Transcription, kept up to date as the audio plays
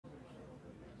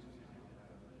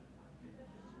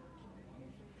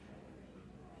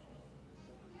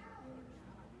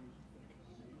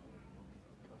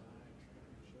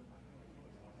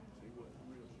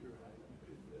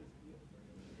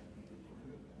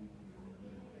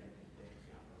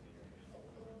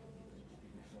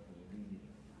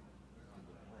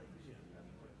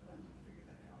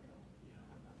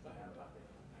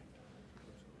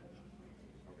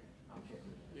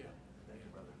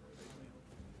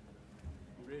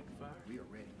Ready to fire? We are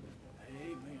ready.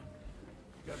 Amen.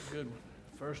 Got a good one.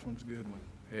 First one's a good one.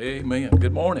 Amen.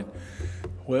 Good morning.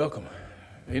 Welcome.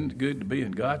 Isn't it good to be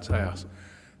in God's house?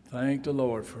 Thank the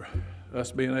Lord for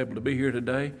us being able to be here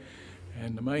today.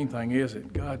 And the main thing is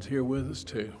that God's here with us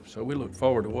too. So we look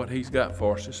forward to what He's got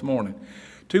for us this morning.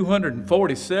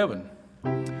 247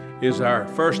 is our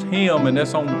first hymn, and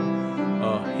that's on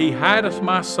He Hideth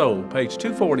My Soul, page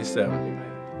 247,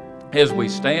 as we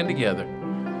stand together.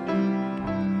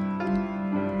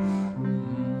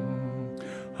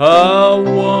 A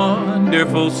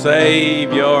wonderful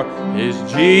Savior is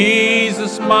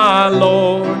Jesus my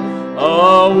Lord,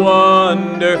 a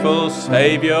wonderful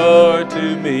Savior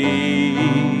to me.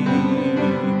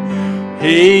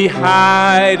 He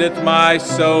hideth my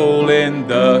soul in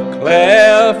the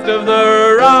cleft of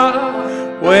the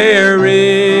rock, where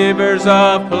rivers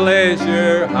of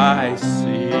pleasure I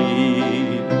see.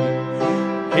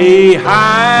 He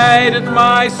hideth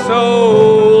my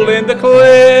soul in the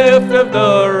cleft of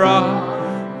the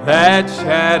rock, that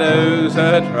shadows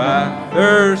a dry,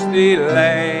 thirsty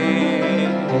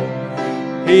land.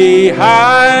 He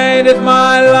hideth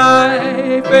my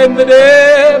life in the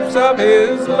depths of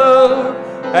His love,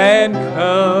 and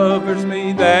covers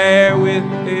me there with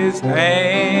His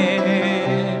hand,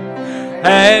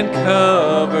 and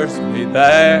covers me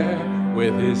there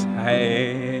with His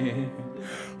hand.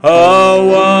 A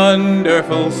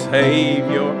wonderful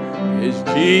Savior is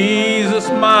Jesus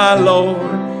my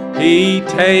Lord, He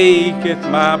taketh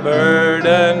my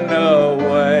burden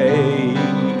away.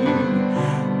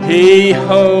 He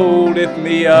holdeth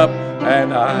me up,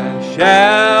 and I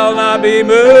shall not be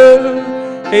moved.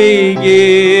 He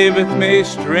giveth me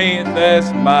strength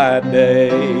as my day.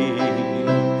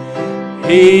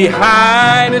 He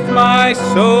hideth my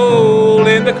soul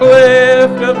in the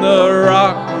cleft of the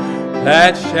rock,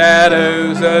 that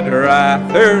shadows a dry,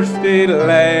 thirsty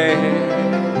land.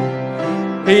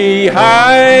 He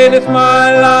hideth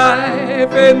my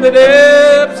life in the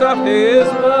depths of His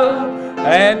love,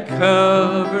 and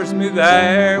covers me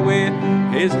there with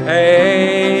His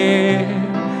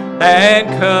hand, and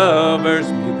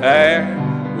covers me there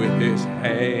with His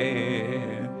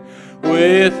hand.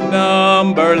 With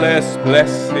numberless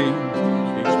blessings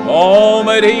each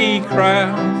moment He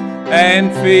crowns,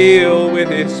 and filled with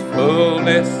His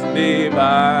fullness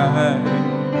divine.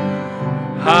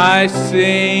 I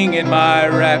sing in my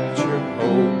rapture,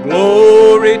 oh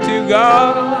glory to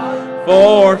God,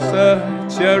 for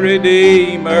such a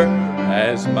Redeemer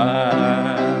as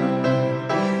mine.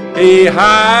 He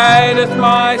hideth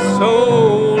my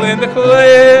soul in the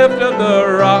cleft of the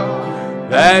rock,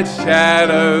 that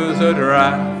shadows a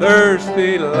dry,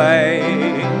 thirsty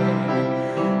land.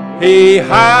 He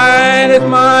hideth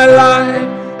my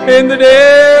life in the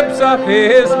depths of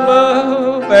His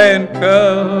love, and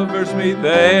covers me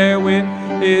there with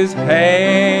His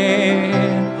hand,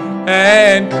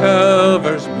 and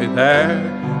covers me there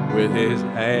with His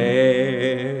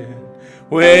hand.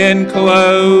 When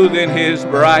clothed in His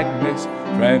brightness,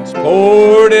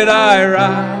 transported I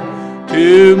ride,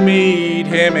 to meet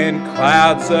Him in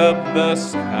clouds of the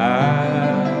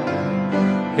sky.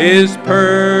 His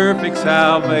perfect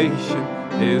salvation,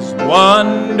 His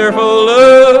wonderful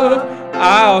love,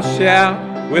 I'll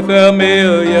shout with the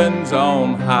millions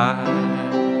on high.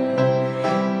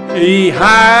 He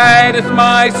hideth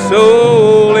my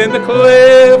soul in the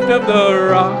cleft of the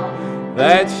rock,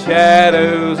 that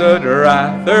shadows a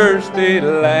dry, thirsty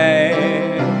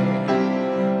land.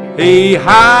 He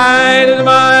hideth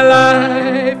my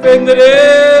life in the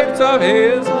depths of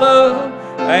His love,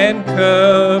 and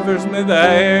covers me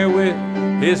there with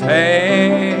His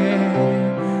hand,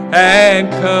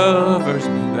 and covers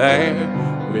me there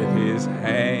with His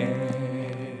hand.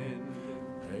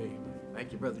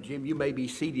 Thank you, Brother Jim. You may be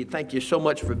seated. Thank you so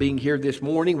much for being here this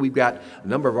morning. We've got a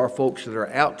number of our folks that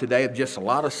are out today of just a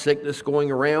lot of sickness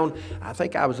going around. I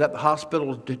think I was at the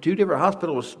hospital, two different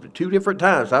hospitals, 2 different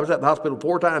times. I was at the hospital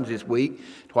 4 times this week,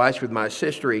 twice with my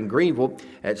sister in Greenville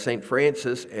at St.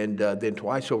 Francis, and then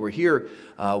twice over here,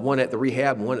 one at the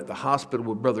rehab and one at the hospital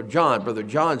with Brother John. Brother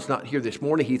John's not here this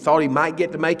morning. He thought he might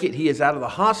get to make it. He is out of the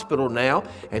hospital now,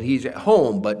 and he's at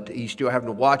home, but he's still having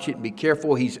to watch it and be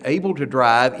careful. He's able to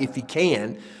drive if he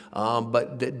can.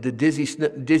 but the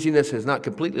dizziness has not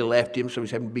completely left him, so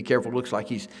he's having to be careful. It looks like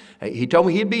he told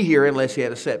me he'd be here unless he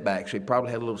had a setback, so he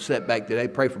probably had a little setback today.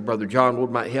 Pray for Brother John.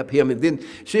 Lord might help him. And then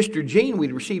Sister Jean, we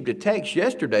received a text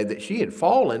yesterday that she had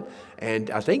fallen,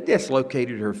 and I think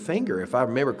dislocated her finger, if I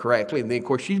remember correctly. And then, of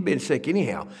course, she's been sick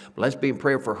anyhow. But let's be in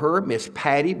prayer for her. Miss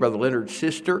Patty, Brother Leonard's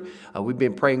sister, we've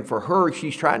been praying for her.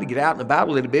 She's trying to get out and about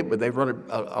a little bit, but they've run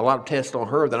a lot of tests on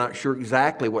her. They're not sure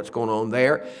exactly what's going on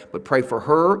there, but pray for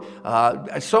her.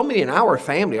 So many in our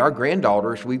family, our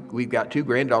granddaughters, we've got 2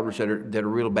 granddaughters that are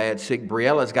real bad sick.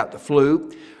 Briella's got the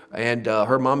flu. And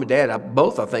her mom and dad,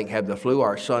 both, I think, have the flu,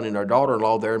 our son and our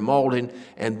daughter-in-law there in Malden.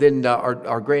 And then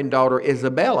our granddaughter,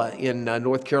 Isabella, in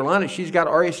North Carolina, she's got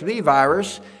RSV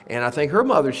virus. And I think her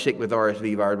mother's sick with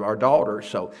RSV virus, our daughter.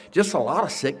 So just a lot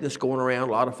of sickness going around,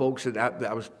 a lot of folks. And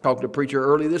I was talking to a preacher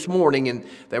early this morning, and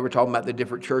they were talking about the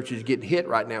different churches getting hit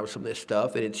right now with some of this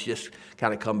stuff. And it's just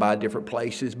kind of come by different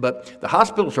places. But the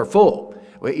hospitals are full.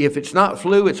 If it's not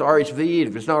flu, it's RSV. And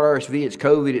if it's not RSV, it's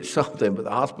COVID. It's something. But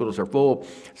the hospitals are full.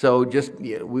 So just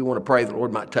we want to pray the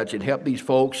Lord might touch and help these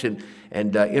folks and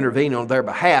intervene on their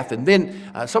behalf. And then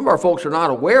some of our folks are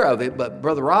not aware of it, but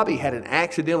Brother Robbie had an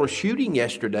accidental shooting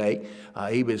yesterday.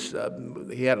 He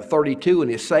had a .32 in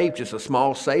his safe, just a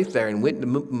small safe there, and went to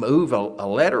move a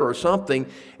letter or something,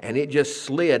 and it just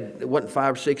slid. It wasn't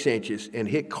 5 or 6 inches, and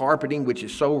hit carpeting, which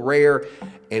is so rare,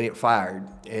 and it fired.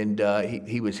 And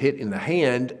he was hit in the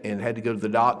hand and had to go to the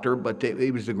doctor, but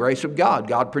it was the grace of God.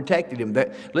 God protected him.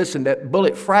 That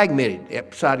bullet fragmented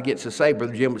upside against the safe.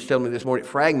 Brother Jim was telling me this morning, it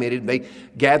fragmented. They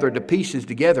gathered the pieces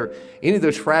together. Any of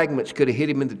those fragments could have hit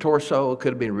him in the torso. It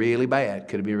could have been really bad.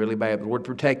 The Lord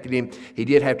protected him. He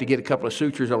did have to get a couple of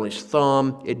sutures on his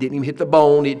thumb. It didn't even hit the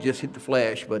bone. It just hit the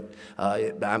flesh. But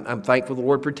I'm thankful the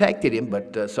Lord protected him.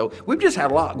 But so we've just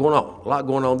had a lot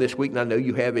going on this week, and I know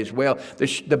you have as well.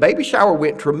 The baby shower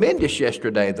went tremendous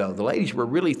yesterday, though. The ladies were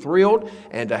really thrilled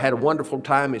and had a wonderful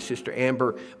time. And Sister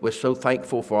Amber was so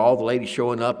thankful for all the ladies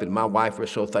showing up, and my wife was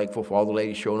so thankful for all the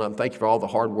ladies showing up. Thank you for all the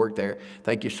hard work there.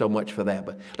 Thank you so much for that.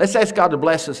 But let's ask God to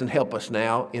bless us and help us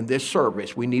now in this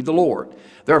service. We need the Lord.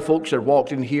 There are folks that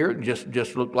walked in here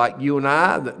just look like you and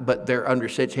I, but they're under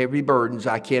such heavy burdens.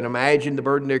 I can't imagine the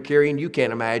burden they're carrying. You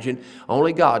can't imagine.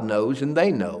 Only God knows, and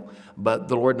they know. But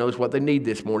the Lord knows what they need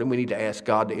this morning. We need to ask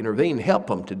God to intervene and help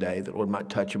them today. The Lord might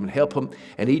touch them and help them.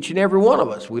 And each and every one of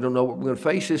us, we don't know what we're going to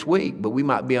face this week, but we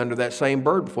might be under that same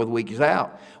burden before the week is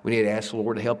out. We need to ask the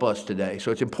Lord to help us today.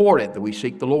 So it's important that we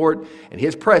seek the Lord and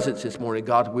His presence this morning.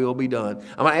 God's will be done.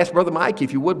 I'm going to ask Brother Mike,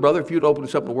 if you would, brother, if you'd open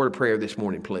us up in a word of prayer this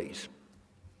morning, please.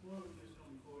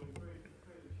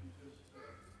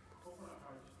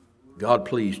 God,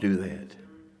 please do that.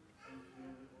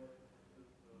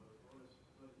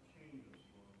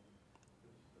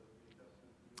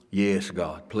 Yes,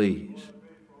 God, please.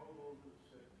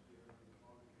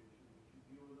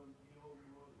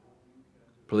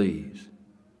 Please.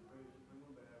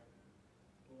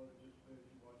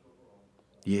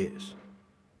 Yes.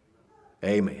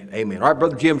 Amen. Amen. All right,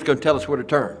 Brother Jim's going to tell us where to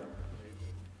turn.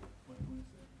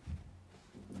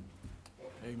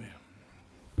 Amen.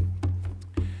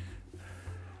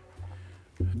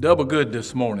 Double good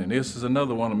this morning. This is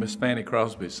another one of Miss Fanny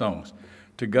Crosby's songs.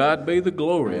 To God be the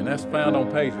glory, and that's found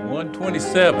on page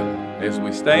 127 as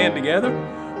we stand together.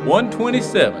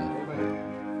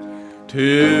 127.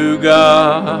 To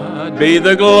God be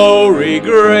the glory,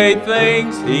 great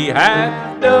things He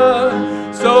hath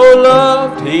done. So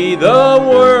loved He the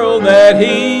world that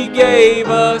He gave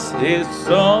us His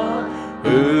Son,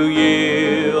 who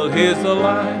yielded His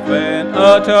life and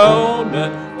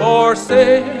atonement for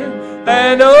sin,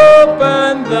 and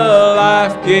open the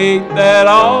life gate that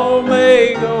all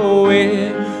may go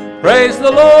in. Praise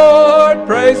the Lord,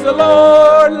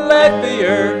 let the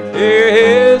earth hear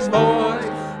His voice.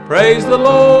 Praise the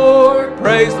Lord,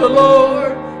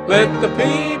 let the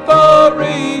people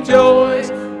rejoice.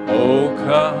 Oh,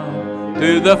 come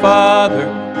to the Father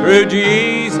through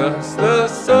Jesus the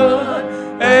Son,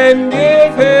 and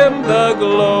give Him the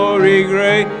glory,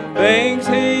 great things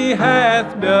He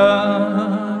hath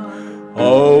done.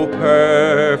 Oh,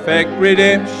 perfect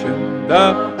redemption,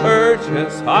 the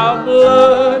purchase of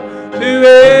blood, to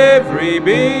every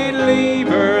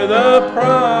believer the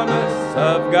promise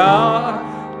of God.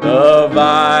 The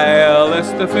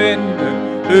vilest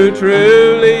offender who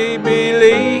truly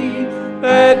believed,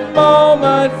 that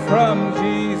moment from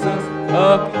Jesus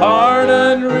a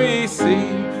pardon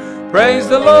received. Praise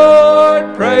the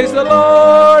Lord,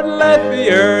 let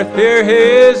the earth hear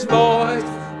His voice.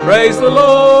 Praise the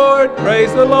Lord,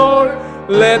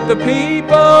 let the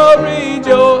people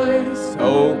rejoice.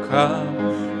 Oh,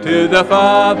 come to the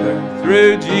Father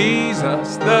through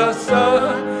Jesus the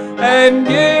Son, and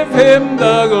give him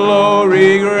the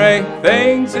glory. Great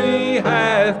things he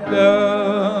hath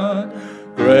done.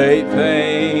 Great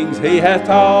things he hath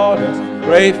taught us,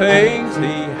 great things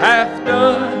he hath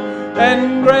done,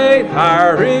 and great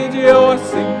our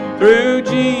rejoicing through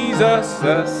Jesus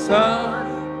the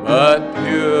Son. But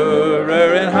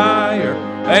purer and higher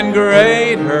and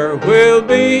greater will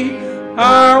be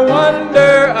our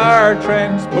wonder, our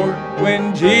transport,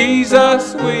 when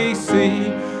Jesus we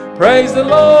see. Praise the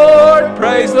Lord,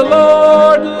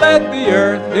 let the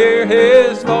earth hear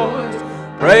his voice.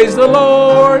 Praise the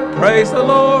Lord,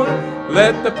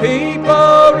 let the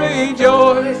people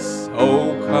rejoice.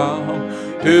 Oh, come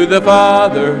to the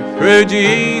Father through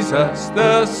Jesus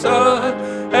the Son,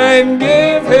 and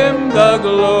give him the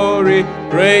glory.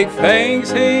 Great things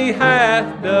he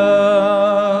hath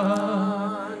done.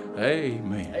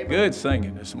 Amen. Good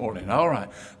singing this morning. All right,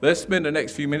 let's spend the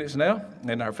next few minutes now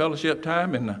in our fellowship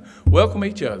time and welcome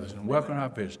each other and welcome our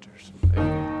visitors.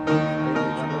 Amen.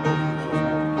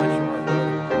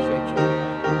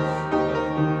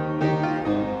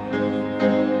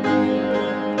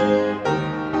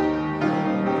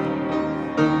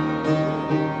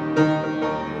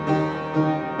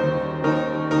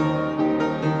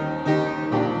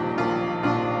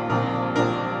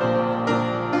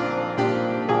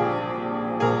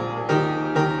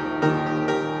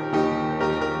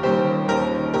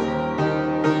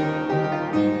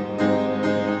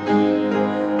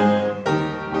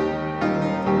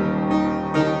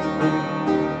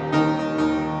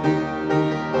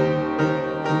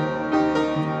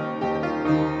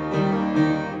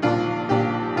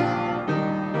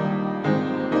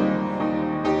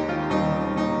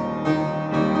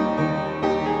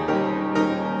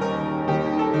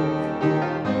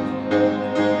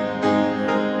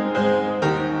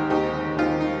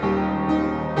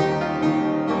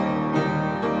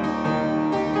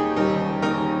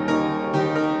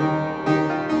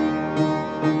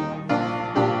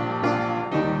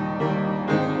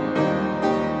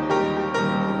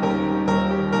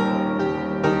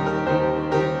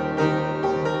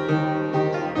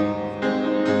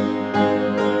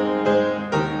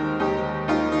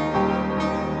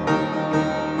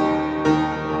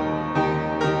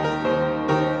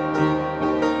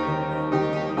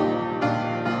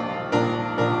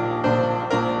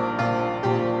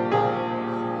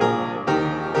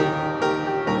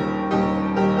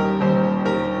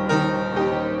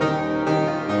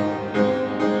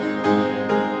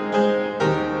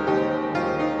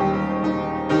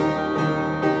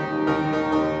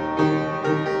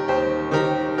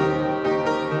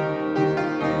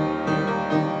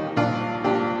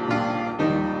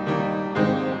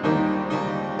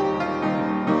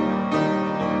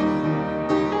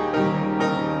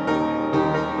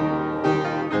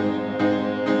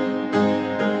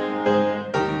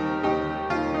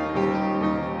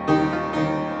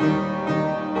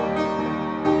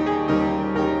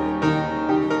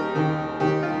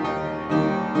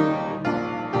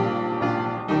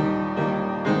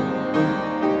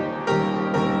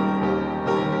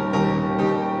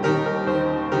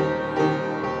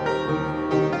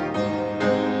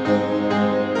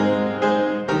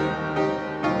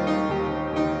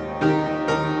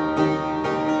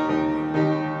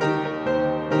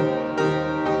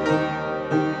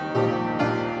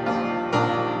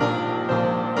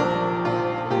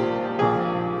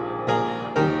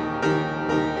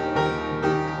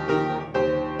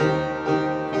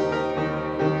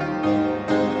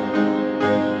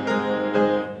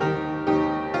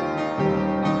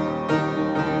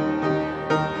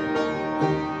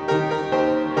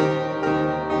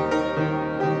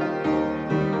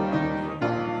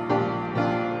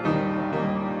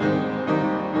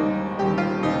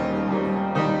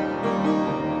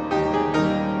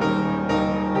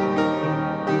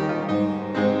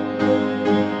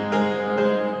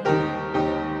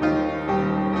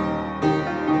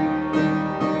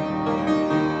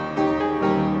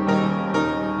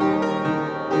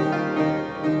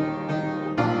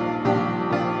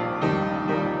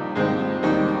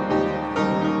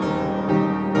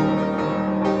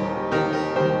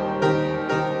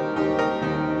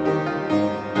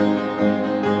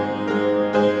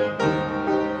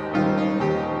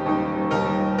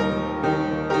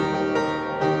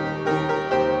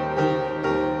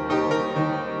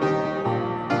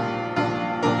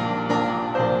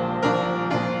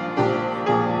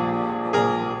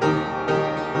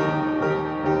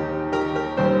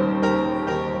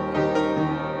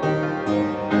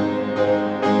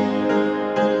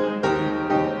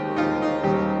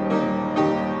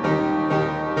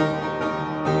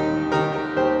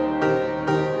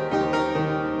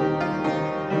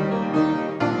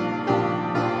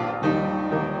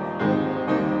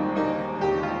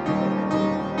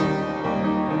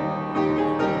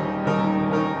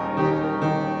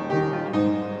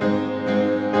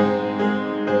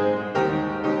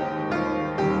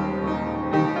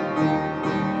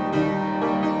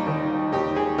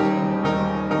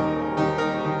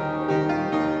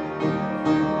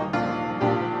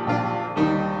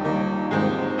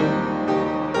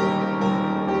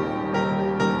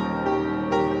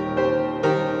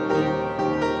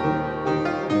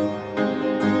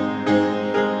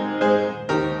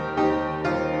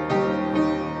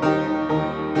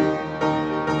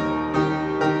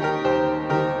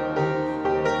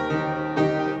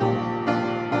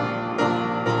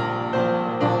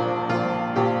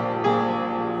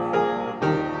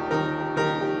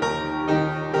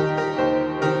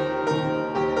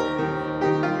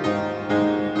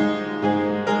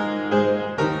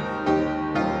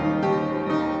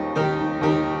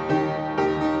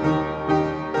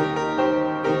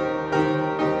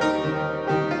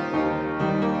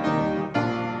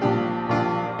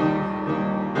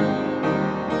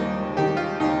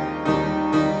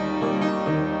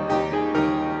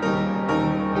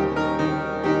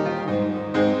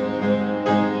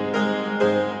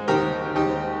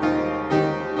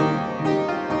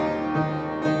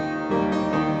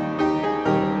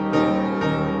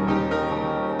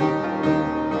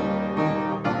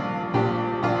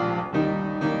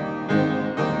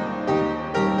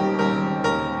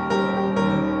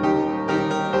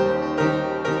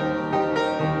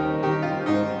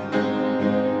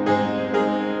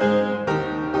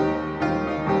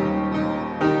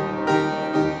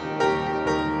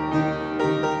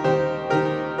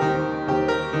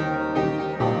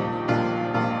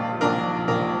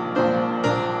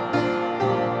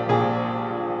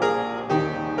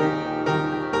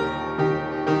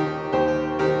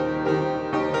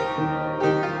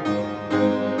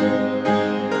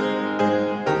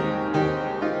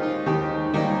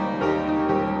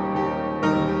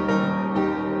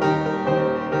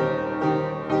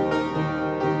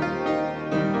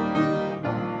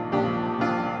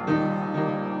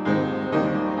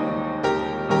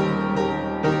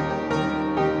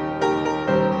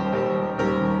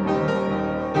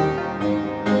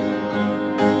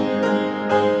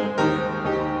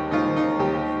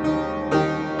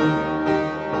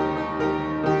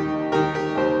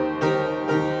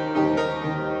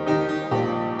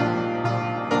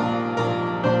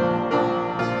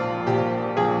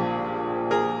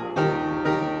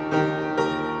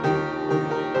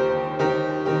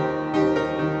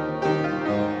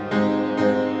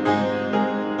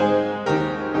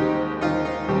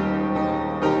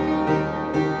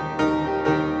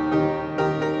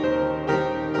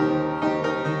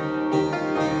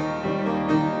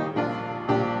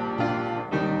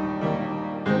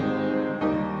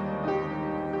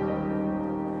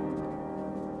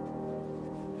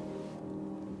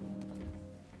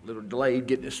 delayed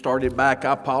getting it started back.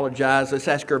 I apologize. Let's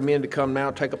ask our men to come now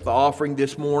and take up the offering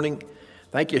this morning.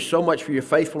 Thank you so much for your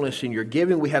faithfulness and your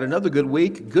giving. We had another good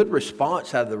week, good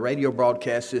response out of the radio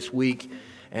broadcast this week,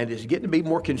 and it's getting to be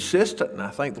more consistent, and I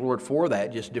thank the Lord for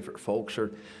that. Just different folks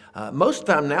are, most of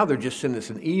the time now they're just sending us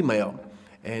an email,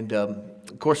 and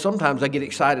of course sometimes I get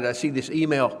excited. I see this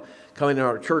email coming on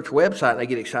our church website, and I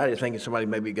get excited thinking somebody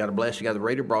maybe got a blessing out of the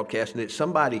radio broadcast, and it's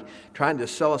somebody trying to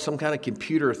sell us some kind of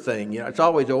computer thing. You know, it's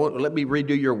always, oh, let me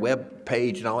redo your web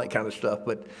page and all that kind of stuff.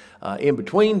 But in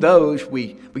between those,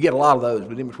 we get a lot of those,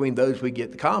 but in between those, we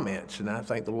get the comments, and I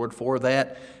thank the Lord for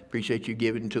that. Appreciate you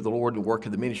giving to the Lord the work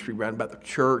of the ministry around about the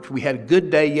church. We had a good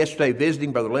day yesterday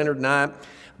visiting Brother Leonard and I,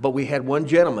 but we had one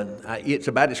gentleman. It's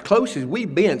about as close as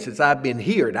we've been since I've been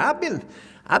here, and I've been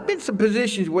in some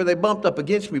positions where they bumped up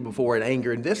against me before in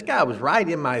anger, and this guy was right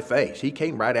in my face. He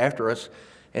came right after us,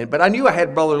 but I knew I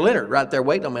had Brother Leonard right there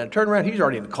waiting on me. I turned around, he's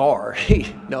already in the car.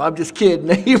 No, I'm just kidding.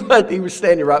 He was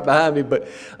standing right behind me, but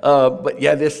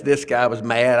yeah, this guy was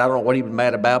mad. I don't know what he was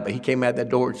mad about, but he came out that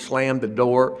door and slammed the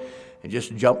door and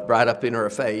just jumped right up in her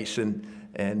face, and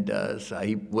so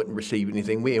he wouldn't receive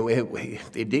anything.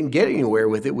 It didn't get anywhere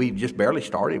with it. We just barely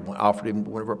started. Offered him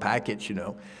one of our packets, you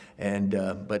know.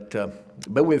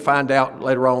 But we find out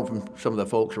later on from some of the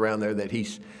folks around there that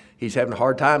he's having a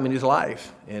hard time in his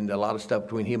life, and a lot of stuff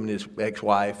between him and his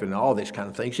ex-wife and all this kind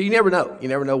of thing. So you never know. You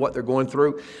never know what they're going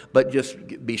through, but just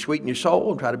be sweet in your soul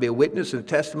and try to be a witness and a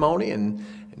testimony and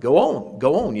go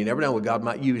on. You never know what God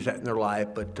might use that in their life.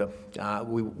 But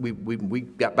we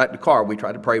got back to the car. We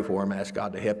tried to pray for him, ask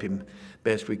God to help him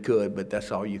best we could, but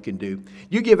that's all you can do.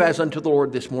 You give as unto the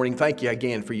Lord this morning. Thank you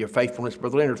again for your faithfulness.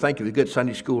 Brother Leonard, thank you for the good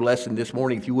Sunday school lesson this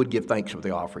morning. If you would give thanks for the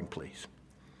offering, please.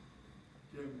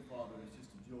 Dear Father, it's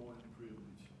just a joy and a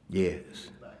privilege.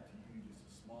 Yes. Back to you just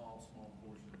a small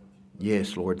portion of what you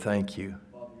Yes, Lord, thank you.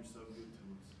 Father, you're so good to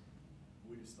us.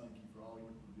 We just thank you for all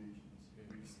your provisions.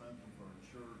 We just thank you for our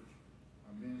church,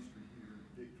 our ministry here,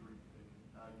 Victory,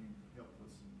 how you help us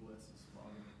and bless us,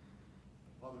 Father.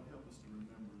 Father, help us to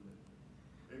remember that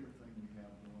everything we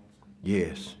have belongs to you.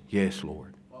 Yes,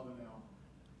 Lord. Father, now,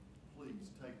 please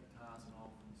take the tithes and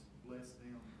offerings, bless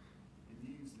them, and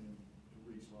use them to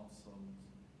reach lost souls.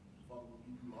 Father,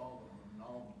 we give you all the honor and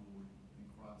all the glory in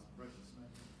Christ's precious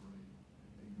name we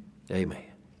pray.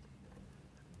 Amen.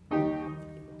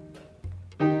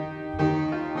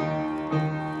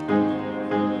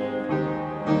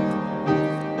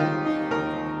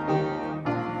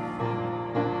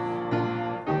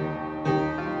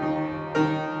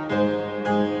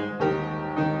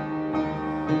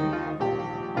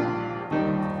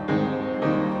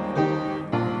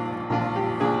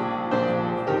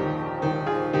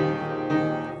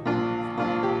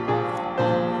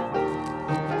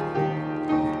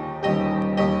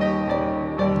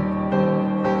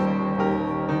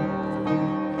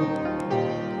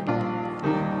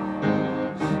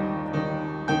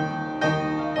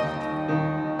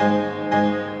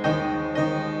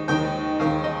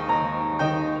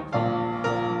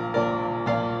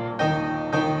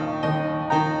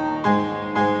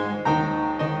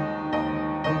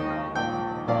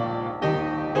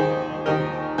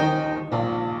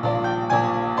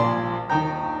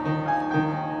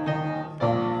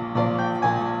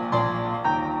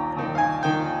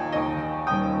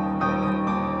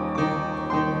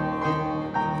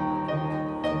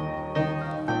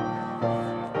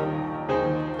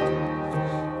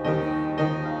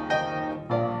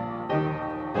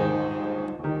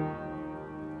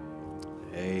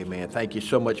 Amen. Thank you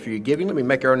so much for your giving. Let me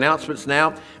make our announcements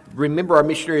now. Remember our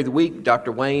missionary of the week,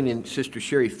 Dr. Wayne and Sister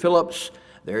Sherry Phillips.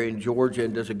 They're in Georgia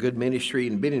and does a good ministry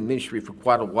and been in ministry for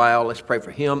quite a while. Let's pray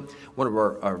for him. One of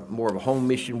our more of a home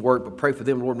mission work, but pray for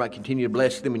them. The Lord might continue to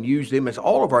bless them and use them as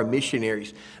all of our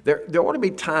missionaries. There ought to be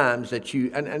times that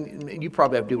you, and you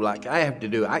probably have to do like I have to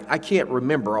do. I can't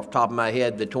remember off the top of my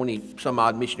head the 20 some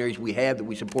odd missionaries we have that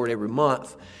we support every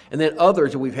month. And then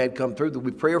others that we've had come through that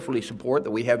we prayerfully support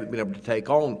that we haven't been able to take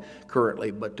on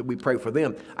currently, but we pray for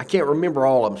them. I can't remember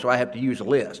all of them, so I have to use a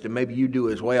list, and maybe you do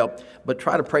as well. But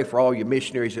try to pray for all your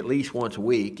missionaries at least once a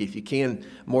week. If you can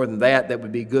more than that, that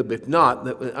would be good. But if not,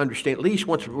 understand at least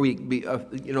once a week.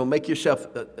 Make yourself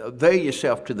avail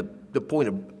yourself to the point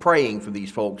of praying for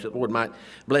these folks that the Lord might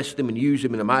bless them and use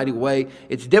them in a mighty way.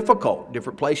 It's difficult,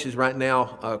 different places right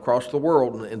now across the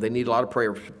world, and they need a lot of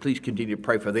prayer. Please continue to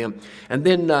pray for them. And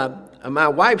then my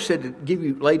wife said to give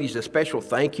you ladies a special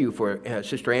thank you for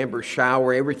Sister Amber's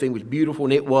shower. Everything was beautiful,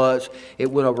 and it was.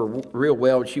 It went over real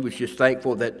well, and she was just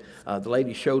thankful that the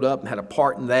ladies showed up and had a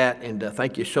part in that. And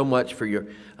thank you so much for your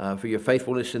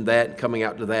faithfulness in that and coming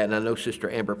out to that. And I know Sister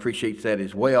Amber appreciates that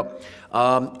as well.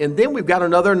 And then we've got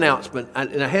another announcement,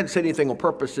 and I hadn't said anything on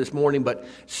purpose this morning, but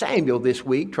Samuel this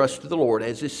week trusted the Lord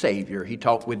as his Savior. He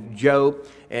talked with Joe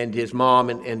and his mom,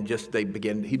 and just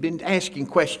he'd been asking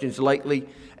questions lately,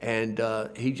 and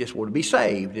he just wanted to be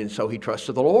saved, and so he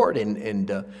trusted the Lord,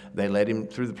 and they led him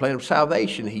through the plan of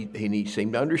salvation. He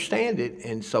seemed to understand it,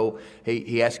 and so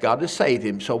he asked God to save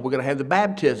him. So we're going to have the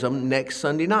baptism next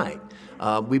Sunday night.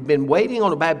 We've been waiting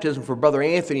on a baptism for Brother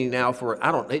Anthony now for,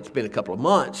 it's been a couple of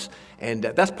months. And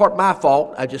that's part of my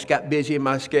fault. I just got busy in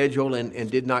my schedule and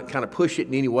did not kind of push it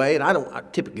in any way. And I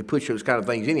typically push those kind of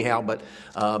things anyhow. But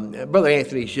Brother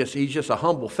Anthony's he's just a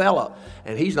humble fella,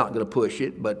 and he's not going to push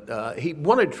it. But he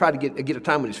wanted to try to get a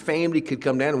time when his family could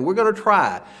come down, and we're going to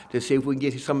try to see if we can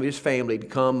get some of his family to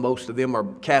come. Most of them are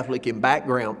Catholic in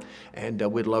background, and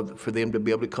we'd love for them to be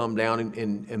able to come down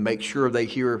and make sure they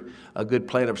hear a good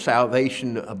plan of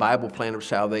salvation, a Bible plan of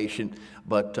salvation.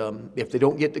 But if they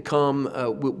don't get to come,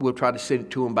 we'll try to send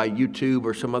it to them by YouTube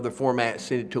or some other format,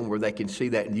 send it to them where they can see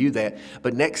that and view that.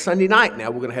 But next Sunday night now,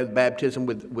 we're going to have the baptism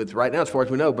with right now, as far as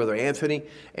we know, Brother Anthony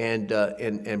and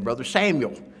Brother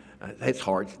Samuel. It's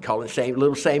hard calling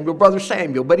little Samuel Brother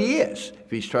Samuel, but he is.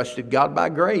 If he's trusted God by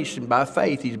grace and by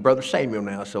faith, he's Brother Samuel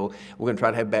now. So we're going to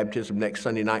try to have baptism next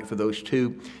Sunday night for those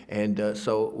two. And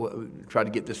so we'll try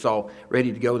to get this all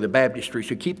ready to go in the baptistry.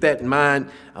 So keep that in mind.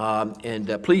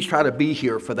 And please try to be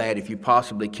here for that if you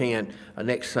possibly can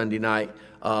next Sunday night.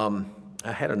 I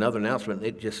had another announcement.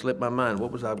 It just slipped my mind.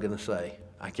 What was I going to say?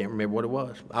 I can't remember what it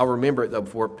was. I'll remember it, though,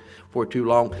 before too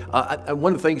long.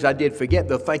 One of the things I did forget,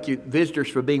 though, thank you, visitors,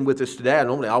 for being with us today. I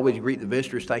normally always greet the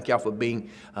visitors. Thank y'all for being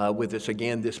with us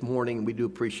again this morning. We do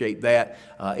appreciate that.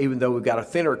 Even though we've got a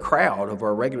thinner crowd of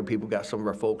our regular people, we've got some of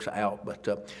our folks out. But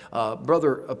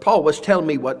Brother Paul was telling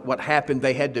me what happened.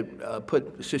 They had to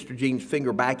put Sister Jean's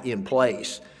finger back in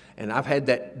place. And I've had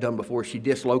that done before. She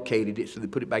dislocated it, so they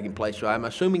put it back in place. So I'm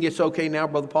assuming it's okay now,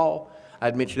 Brother Paul?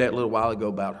 I'd mentioned that a little while ago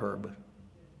about her, but...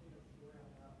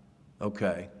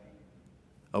 Okay.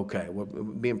 Well,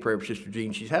 be in prayer for Sister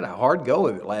Jean. She's had a hard go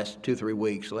of it the last 2-3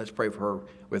 weeks, so let's pray for her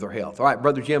with her health. All right,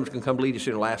 Brother Jim's going to come lead us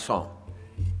in the last song.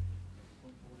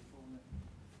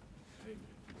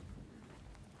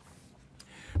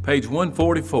 Page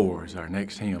 144 is our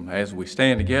next hymn. As we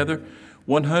stand together,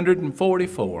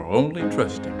 144, Only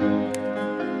Trust Him.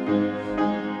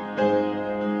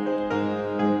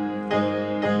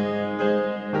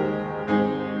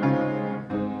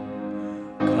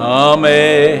 Come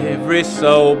every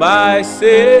soul by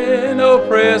sin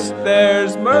oppressed,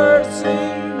 there's mercy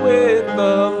with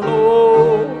the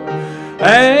Lord,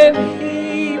 and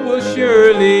He will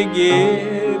surely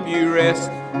give you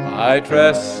rest by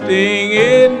trusting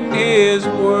in His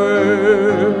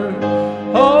word.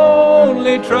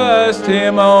 Only trust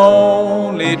Him,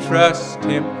 only trust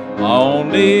Him,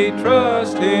 only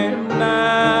trust Him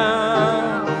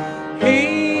now.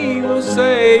 He will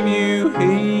save you,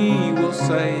 He will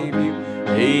save you,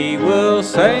 He will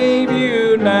save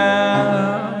you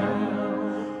now.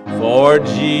 For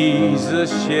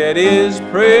Jesus shed His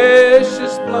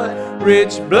precious blood,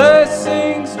 rich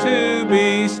blessings to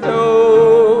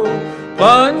bestow.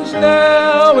 Plunge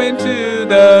now into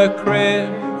the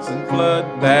crimson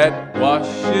flood that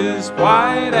washes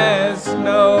white as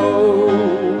snow.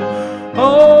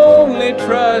 Only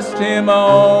trust Him,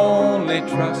 only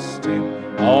trust Him,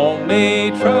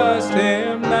 only trust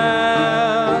Him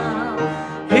now.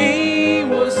 He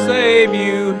will save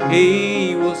you,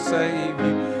 He will save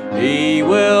you, He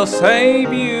will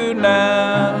save you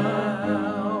now.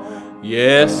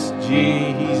 Yes,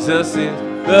 Jesus is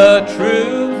the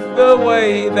truth, the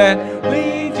way that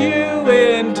leads you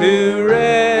into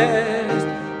rest.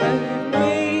 And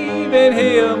believe in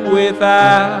Him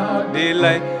without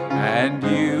delay, and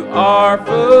you are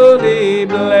fully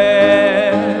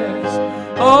blessed.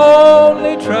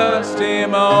 Only trust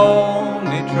Him,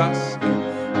 only trust Him,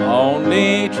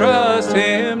 only trust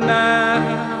Him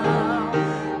now.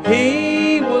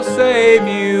 He will save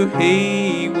you,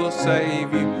 He will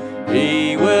save you,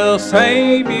 He will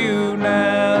save you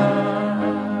now.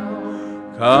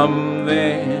 Come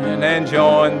then and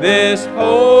join this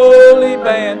holy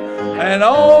band, and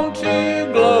on to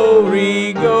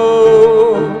glory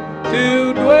go,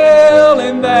 to dwell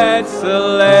in that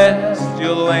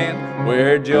celestial land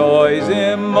where joy's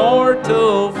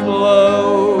immortal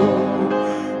flow.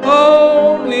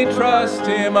 Only trust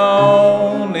Him,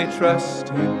 only trust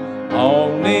Him,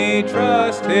 only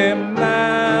trust Him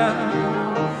now.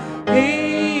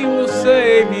 He will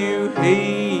save you,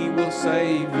 He will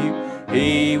save you,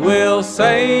 He will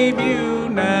save you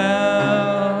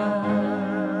now.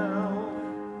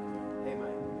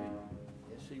 Amen.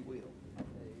 Yes, He will.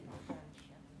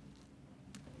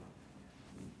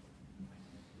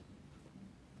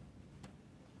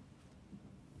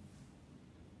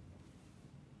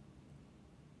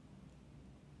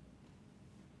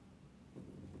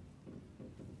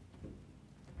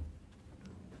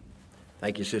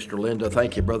 Thank you, Sister Linda.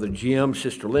 Thank you, Brother Jim.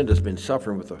 Sister Linda's been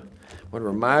suffering with one of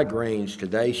her migraines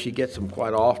today. She gets them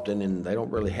quite often, and they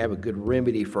don't really have a good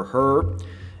remedy for her.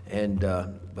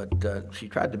 But she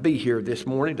tried to be here this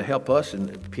morning to help us in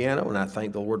the piano, and I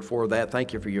thank the Lord for that.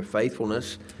 Thank you for your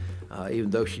faithfulness,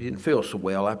 even though she didn't feel so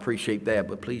well. I appreciate that,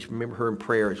 but please remember her in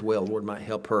prayer as well. The Lord might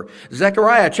help her.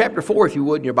 Zechariah chapter 4, if you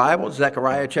would, in your Bible.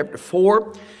 Zechariah chapter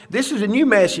 4. This is a new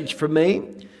message for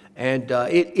me, and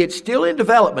it's still in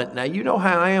development. Now, you know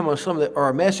how I am on some of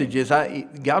our messages.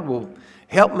 God will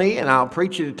help me, and I'll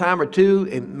preach it a time or two,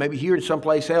 and maybe hear it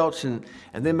someplace else, and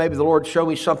then maybe the Lord show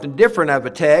me something different out of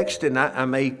a text, and I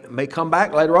may come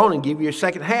back later on and give you a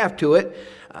second half to it.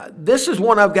 This is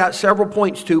one I've got several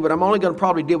points to, but I'm only going to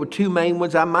probably deal with two main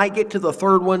ones. I might get to the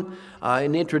third one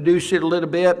and introduce it a little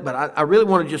bit, but I really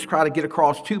want to just try to get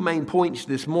across two main points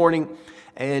this morning,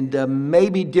 and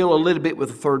maybe deal a little bit with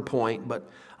the third point. But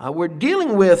we're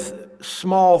dealing with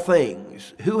small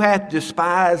things. Who hath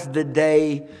despised the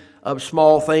day of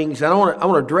small things? And I want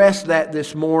to address that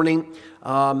this morning,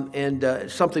 and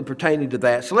something pertaining to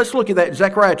that. So let's look at that.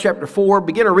 Zechariah chapter 4,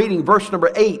 begin our reading, verse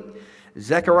number 8.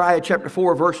 Zechariah chapter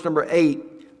 4, verse number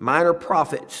 8, minor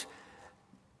prophets.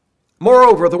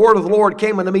 Moreover, the word of the Lord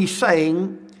came unto me,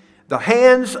 saying, the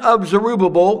hands of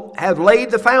Zerubbabel have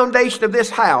laid the foundation of this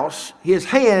house. His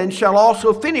hand shall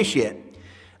also finish it.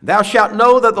 Thou shalt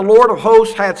know that the Lord of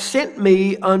hosts hath sent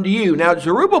me unto you. Now,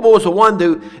 Zerubbabel was the one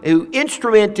who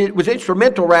was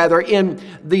instrumental in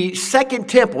the second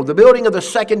temple, the building of the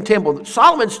second temple.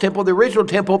 Solomon's temple, the original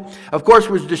temple, of course,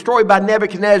 was destroyed by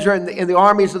Nebuchadnezzar and the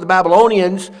armies of the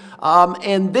Babylonians.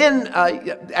 And then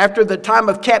after the time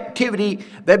of captivity,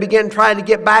 they began trying to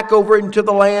get back over into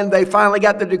the land. They finally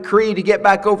got the decree to get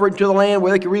back over into the land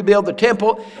where they could rebuild the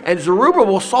temple. And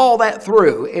Zerubbabel saw that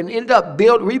through and ended up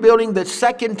rebuilding the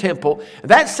second temple.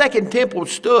 That second temple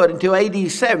stood until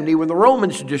AD 70 when the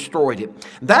Romans destroyed it.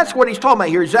 That's what he's talking about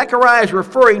here. Zechariah is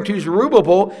referring to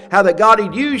Zerubbabel, how that God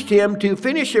had used him to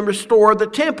finish and restore the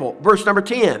temple. Verse number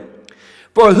 10.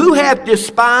 For who hath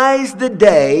despised the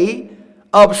day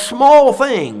of small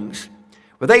things?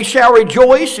 For they shall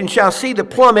rejoice and shall see the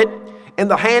plummet in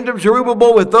the hand of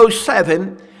Zerubbabel with those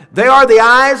 7. They are the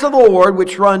eyes of the Lord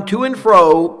which run to and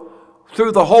fro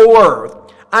through the whole earth.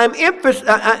 I'm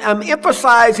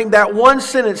emphasizing that one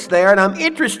sentence there, and I'm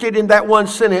interested in that one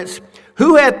sentence.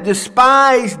 Who hath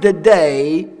despised the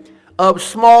day of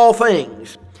small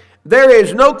things? There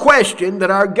is no question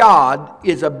that our God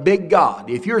is a big God.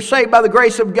 If you're saved by the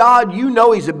grace of God, you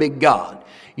know He's a big God.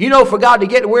 You know, for God to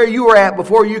get to where you were at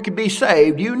before you could be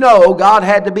saved, you know God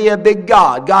had to be a big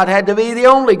God. God had to be the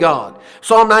only God.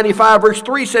 Psalm 95 verse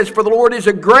 3 says, for the Lord is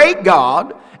a great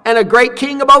God and a great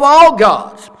King above all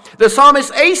gods. The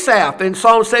psalmist Asaph in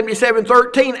Psalm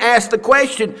 77:13 asked the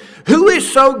question, who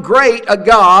is so great a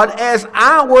God as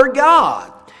our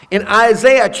God? In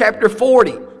Isaiah chapter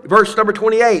 40, verse number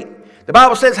 28, the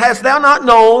Bible says, hast thou not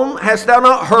known, hast thou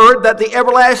not heard that the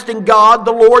everlasting God,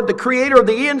 the Lord, the creator of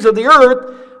the ends of the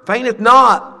earth, fainteth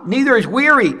not, neither is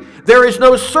weary. There is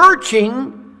no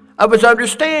searching of his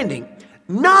understanding.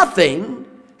 Nothing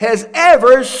has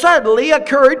ever suddenly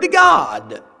occurred to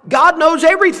God. God knows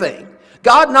everything.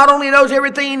 God not only knows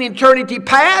everything in eternity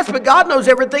past, but God knows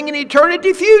everything in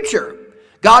eternity future.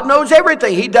 God knows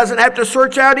everything. He doesn't have to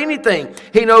search out anything.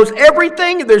 He knows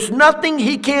everything. There's nothing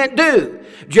He can't do.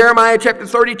 Jeremiah chapter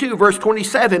 32, verse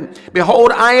 27.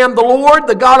 Behold, I am the Lord,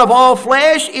 the God of all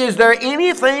flesh. Is there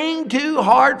anything too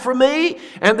hard for me?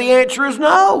 And the answer is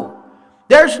no.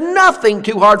 There's nothing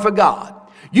too hard for God.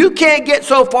 You can't get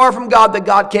so far from God that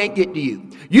God can't get to you.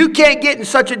 You can't get in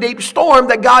such a deep storm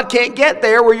that God can't get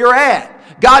there where you're at.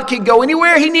 God can go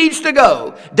anywhere He needs to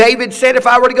go. David said, if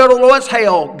I were to go to the lowest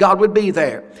hell, God would be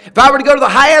there. If I were to go to the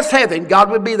highest heaven, God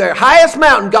would be there. Highest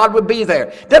mountain, God would be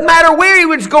there. Doesn't matter where he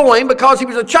was going, because he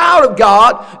was a child of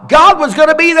God, God was going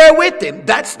to be there with him.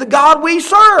 That's the God we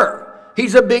serve.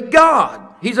 He's a big God.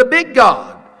 He's a big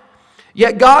God.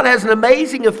 Yet God has an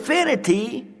amazing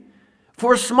affinity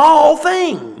for small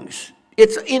things.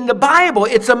 It's in the Bible.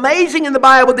 It's amazing in the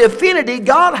Bible the affinity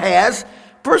God has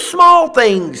for small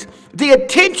things. The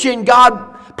attention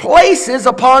God places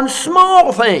upon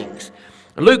small things.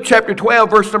 Luke chapter 12,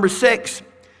 verse number 6.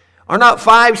 Are not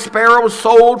 5 sparrows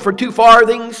sold for 2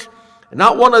 farthings? And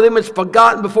not one of them is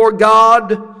forgotten before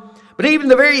God. But even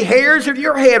the very hairs of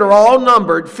your head are all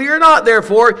numbered. Fear not,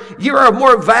 therefore, you are of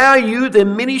more value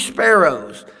than many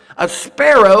sparrows. A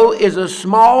sparrow is a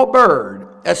small bird.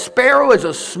 A sparrow is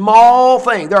a small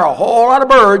thing. There are a whole lot of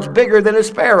birds bigger than a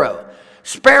sparrow.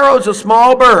 Sparrow is a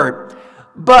small bird.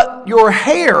 But your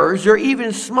hairs are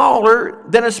even smaller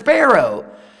than a sparrow.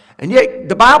 And yet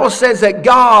the Bible says that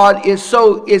God is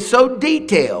so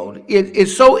detailed,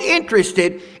 is so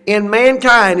interested in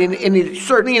mankind and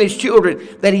certainly in his children,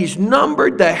 that he's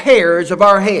numbered the hairs of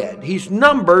our head. He's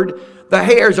numbered the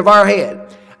hairs of our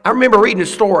head. I remember reading a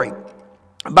story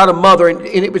about a mother, and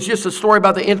it was just a story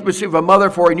about the intimacy of a mother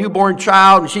for a newborn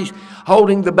child, and she's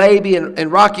holding the baby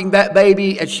and rocking that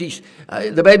baby, and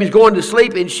the baby's going to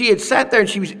sleep, and she had sat there and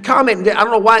she was commenting. I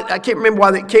don't know why, I can't remember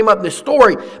why that came up in this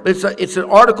story, but it's an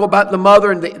article about the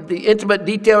mother and the intimate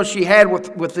details she had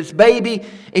with this baby,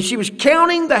 and she was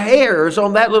counting the hairs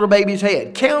on that little baby's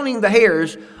head, counting the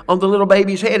hairs on the little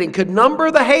baby's head, and could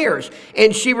number the hairs,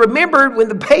 and she remembered when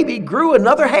the baby grew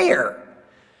another hair.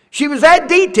 She was that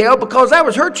detailed because that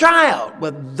was her child.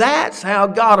 But that's how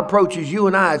God approaches you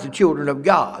and I as the children of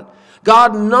God.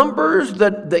 God numbers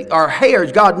our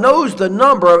hairs. God knows the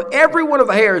number of every one of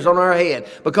the hairs on our head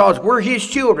because we're his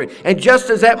children. And just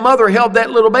as that mother held that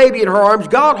little baby in her arms,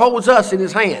 God holds us in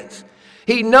his hands.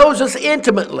 He knows us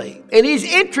intimately, and he's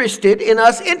interested in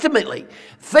us intimately.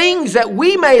 Things that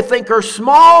we may think are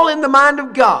small in the mind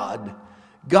of God,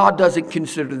 God doesn't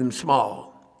consider them small.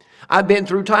 I've been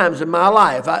through times in my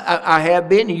life, I have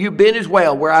been, and you've been as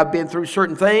well, where I've been through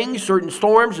certain things, certain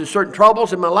storms, and certain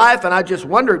troubles in my life, and I just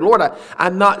wondered, Lord,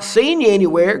 I'm not seeing you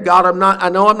anywhere. God, I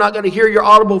know I'm not going to hear your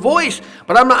audible voice,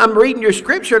 but I'm reading your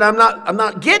scripture, and I'm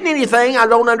not getting anything. I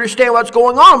don't understand what's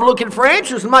going on. I'm looking for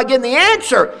answers, I'm not getting the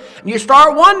answer. And you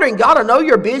start wondering, God, I know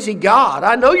you're busy, God.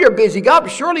 I know you're busy, God,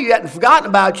 but surely you hadn't forgotten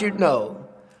about you. No,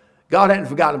 God hadn't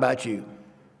forgotten about you.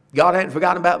 God hadn't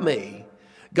forgotten about me.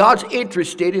 God's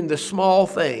interested in the small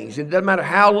things. It doesn't matter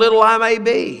how little I may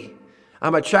be.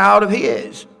 I'm a child of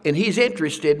his, and he's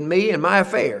interested in me and my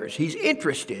affairs. He's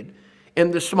interested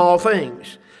in the small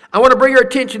things. I want to bring your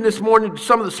attention this morning to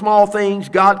some of the small things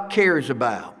God cares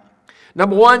about.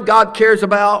 Number one, God cares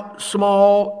about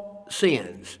small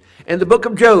sins. In the book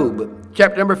of Job,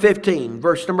 chapter number 15,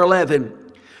 verse number 11,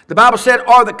 the Bible said,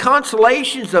 "Are the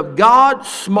consolations of God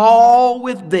small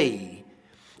with thee?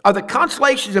 Are the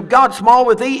consolations of God small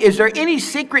with thee? Is there any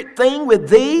secret thing with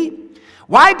thee?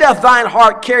 Why doth thine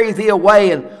heart carry thee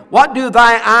away, and what do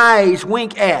thy eyes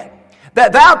wink at?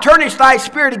 That thou turnest thy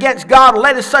spirit against God, and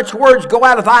lettest such words go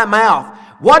out of thy mouth.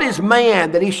 What is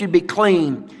man that he should be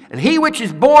clean? And he which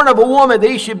is born of a woman that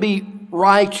he should be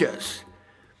righteous?"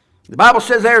 The Bible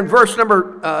says there in verse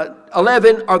number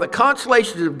 11, "Are the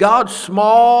consolations of God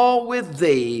small with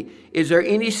thee? Is there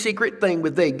any secret thing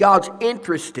with thee?" God's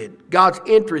interested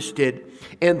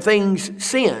in things,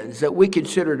 sins that we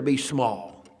consider to be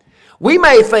small. We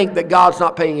may think that God's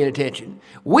not paying any attention.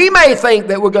 We may think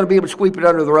that we're going to be able to sweep it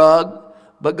under the rug,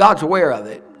 but God's aware of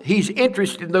it. He's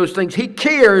interested in those things. He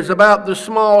cares about the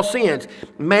small sins.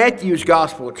 Matthew's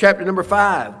Gospel, chapter number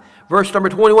 5. Verse number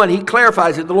 21, he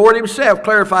clarifies it. The Lord himself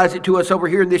clarifies it to us over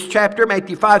here in this chapter,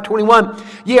 Matthew 5:21.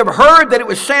 "Ye have heard that it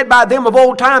was said by them of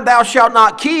old time, Thou shalt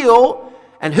not kill,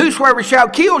 and whosoever shall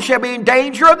kill shall be in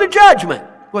danger of the judgment."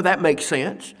 Well, that makes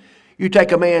sense. You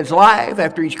take a man's life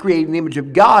after he's created in the image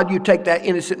of God, you take that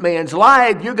innocent man's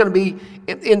life, you're going to be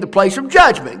in the place of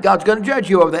judgment. God's going to judge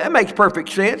you over that. That makes perfect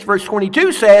sense. Verse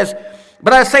 22 says,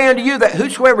 "But I say unto you that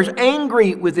whosoever is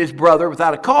angry with his brother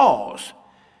without a cause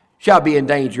shall be in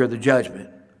danger of the judgment."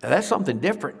 Now that's something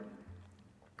different.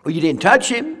 Well, you didn't touch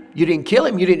him, you didn't kill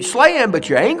him, you didn't slay him, but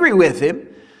you're angry with him.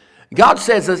 God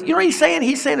says, you know what he's saying?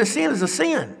 He's saying a sin is a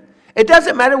sin. It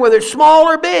doesn't matter whether it's small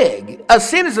or big. A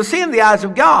sin is a sin in the eyes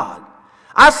of God.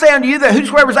 "I say unto you that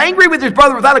whosoever is angry with his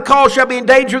brother without a cause shall be in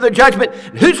danger of the judgment.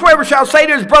 And whosoever shall say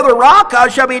to his brother, Raca,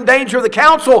 shall be in danger of the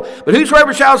council. But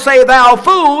whosoever shall say, Thou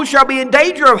fool, shall be in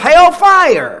danger of hell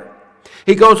fire."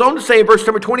 He goes on to say in verse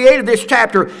number 28 of this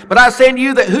chapter, "But I say unto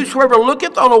you that whosoever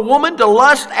looketh on a woman to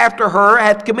lust after her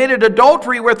hath committed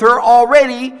adultery with her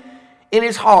already in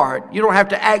his heart." You don't have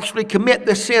to actually commit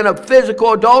the sin of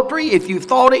physical adultery. If you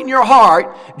thought it in your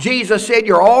heart, Jesus said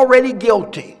you're already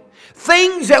guilty.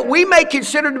 Things that we may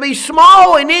consider to be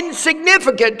small and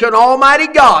insignificant to an almighty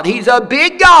God. He's a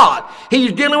big God.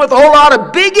 He's dealing with a whole lot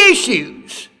of big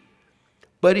issues.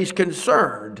 But he's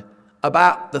concerned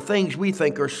about the things we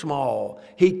think are small.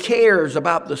 He cares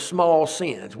about the small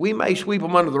sins. We may sweep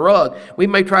them under the rug. We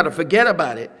may try to forget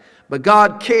about it. But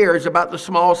God cares about the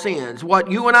small sins.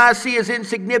 What you and I see as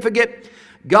insignificant,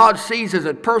 God sees as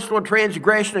a personal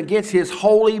transgression against his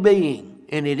holy being.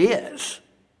 And it is.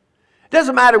 It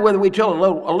doesn't matter whether we tell a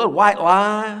little white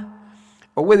lie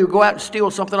or whether we go out and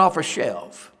steal something off a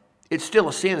shelf. It's still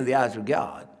a sin in the eyes of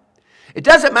God. It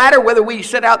doesn't matter whether we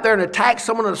sit out there and attack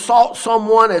someone and assault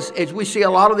someone, as we see a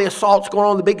lot of the assaults going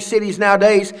on in the big cities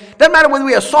nowadays. It doesn't matter whether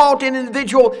we assault an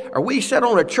individual or we sit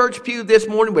on a church pew this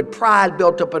morning with pride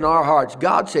built up in our hearts.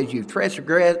 God says you've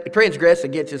transgressed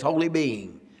against his holy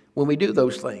being when we do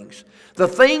those things. The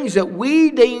things that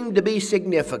we deem to be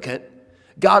significant,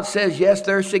 God says, yes,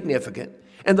 they're significant.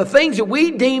 And the things that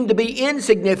we deem to be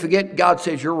insignificant, God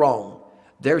says you're wrong.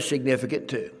 They're significant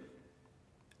too.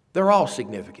 They're all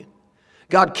significant.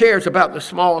 God cares about the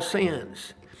small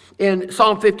sins. In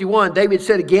Psalm 51, David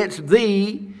said, against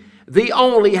thee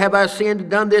only have I sinned and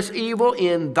done this evil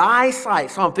in thy sight.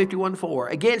 Psalm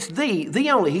 51:4. Against thee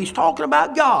only. He's talking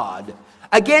about God.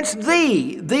 Against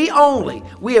thee only.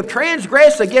 We have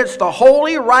transgressed against the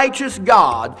holy, righteous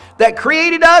God that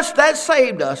created us, that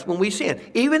saved us when we sin.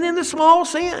 Even in the small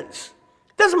sins.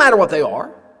 Doesn't matter what they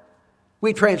are.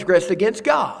 We transgressed against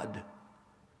God.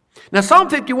 Now, Psalm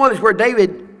 51 is where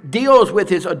David deals with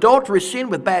his adulterous sin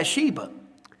with Bathsheba.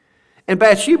 And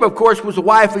Bathsheba, of course, was the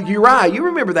wife of Uriah. You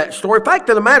remember that story. Fact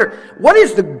of the matter, what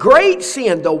is the great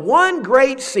sin, the one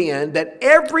great sin that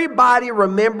everybody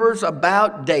remembers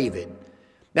about David?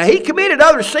 Now, he committed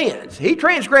other sins. He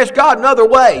transgressed God in other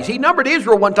ways. He numbered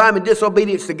Israel one time in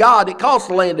disobedience to God. It cost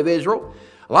the land of Israel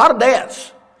a lot of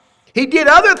deaths. He did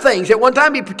other things. At one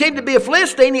time, he pretended to be a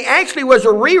Philistine. He actually was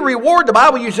a re-reward. The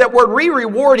Bible uses that word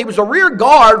re-reward. He was a rear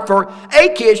guard for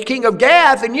Achish, king of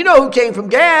Gath. And you know who came from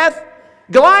Gath?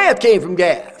 Goliath came from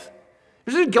Gath.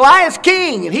 This is Goliath's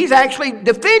king, and he's actually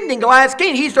defending Goliath's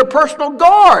king. He's their personal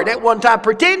guard at one time,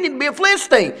 pretending to be a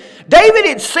Philistine. David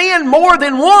had sinned more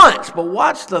than once. But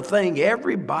what's the thing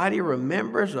everybody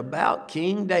remembers about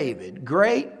King David?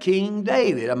 Great King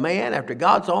David, a man after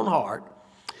God's own heart.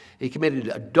 He committed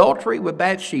adultery with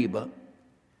Bathsheba,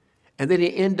 and then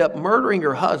he ended up murdering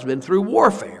her husband through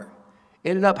warfare.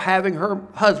 Ended up having her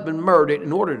husband murdered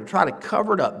in order to try to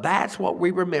cover it up. That's what we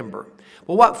remember.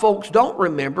 Well, what folks don't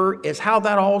remember is how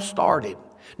that all started.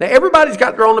 Now, everybody's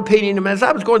got their own opinion. And as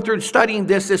I was going through studying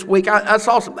this week, I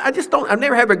saw some, I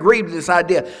never have agreed with this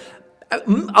idea.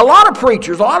 A lot of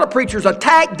preachers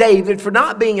attack David for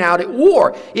not being out at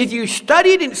war. If you study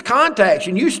it in its context,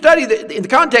 and you study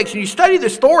the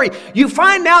story, you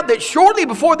find out that shortly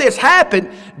before this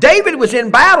happened, David was in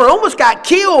battle and almost got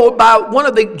killed by one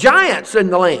of the giants in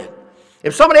the land.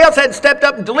 If somebody else hadn't stepped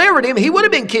up and delivered him, he would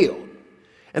have been killed.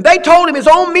 And they told him, his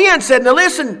own men said, now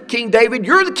listen, King David,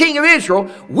 you're the king of Israel.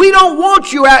 We don't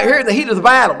want you out here in the heat of the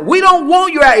battle. We don't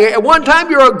want you out here. At one time,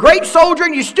 you're a great soldier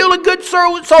and you're still a good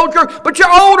soldier, but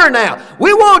you're older now.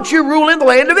 We want you ruling the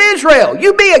land of Israel.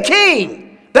 You be a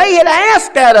king. They had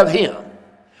asked that of him.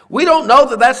 We don't know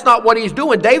that that's not what he's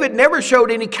doing. David never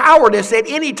showed any cowardice at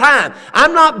any time.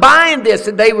 I'm not buying this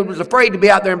that David was afraid to be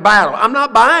out there in battle. I'm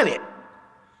not buying it.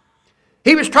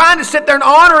 He was trying to sit there and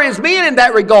honor his men in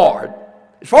that regard.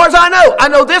 As far as I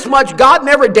know this much, God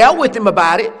never dealt with him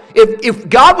about it. If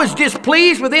God was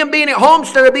displeased with him being at home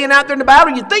instead of being out there in the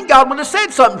battle, you'd think God would have said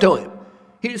something to him.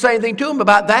 He didn't say anything to him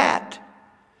about that.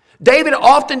 David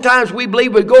oftentimes, we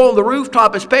believe, would go on the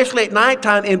rooftop, especially at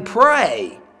nighttime, and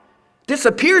pray. This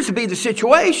appears to be the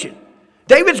situation.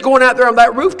 David's going out there on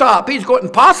that rooftop. He's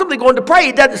possibly going to pray.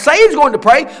 He doesn't say he's going to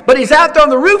pray, but he's out there on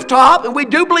the rooftop, and we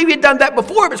do believe he'd done that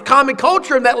before. It was common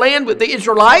culture in that land with the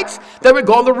Israelites. They would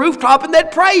go on the rooftop and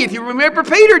they'd pray. If you remember,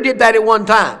 Peter did that at one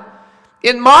time.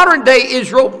 In modern day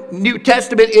Israel, New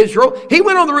Testament Israel, he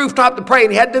went on the rooftop to pray,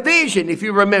 and he had the vision, if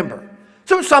you remember.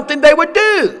 So it's something they would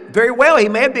do. Very well, he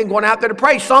may have been going out there to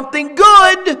pray something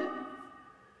good.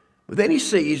 But then he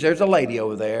sees there's a lady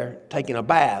over there taking a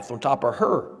bath on top of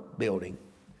her building.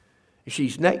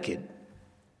 She's naked.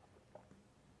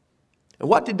 And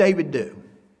what did David do?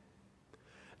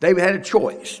 David had a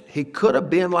choice. He could have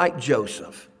been like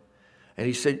Joseph. And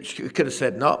he could have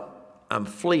said, no, I'm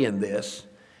fleeing this,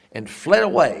 and fled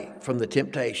away from the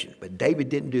temptation. But David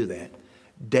didn't do that.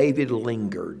 David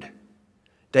lingered.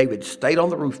 David stayed on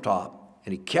the rooftop,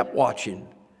 and he kept watching,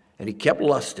 and he kept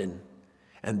lusting.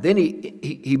 And then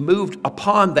he moved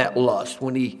upon that lust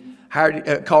when he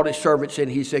called his servants in.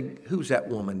 He said, who's that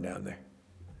woman down there?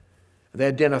 And they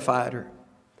identified her.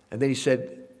 And then he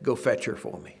said, go fetch her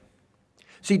for me.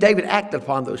 See, David acted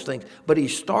upon those things, but he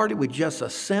started with just a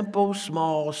simple,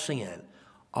 small sin.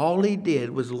 All he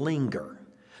did was linger.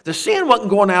 The sin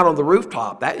wasn't going out on the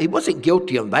rooftop. He wasn't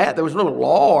guilty of that. There was no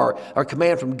law or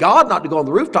command from God not to go on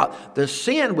the rooftop. The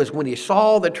sin was when he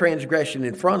saw the transgression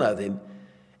in front of him,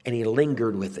 and he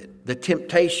lingered with it. The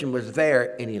temptation was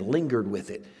there, and he lingered with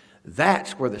it.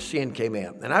 That's where the sin came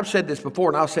in. And I've said this before,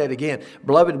 and I'll say it again.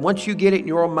 Beloved, once you get it in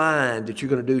your mind that you're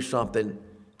going to do something,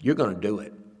 you're going to do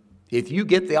it. If you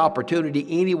get the opportunity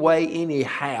anyway,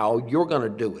 anyhow, you're going to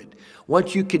do it.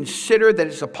 Once you consider that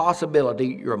it's a possibility,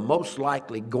 you're most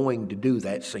likely going to do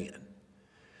that sin.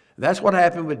 That's what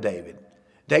happened with David.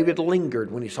 David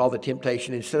lingered when he saw the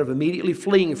temptation. Instead of immediately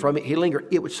fleeing from it, he lingered.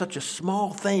 It was such a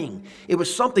small thing. It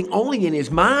was something only in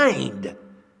his mind.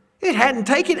 It hadn't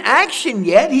taken action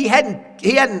yet. He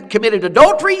hadn't committed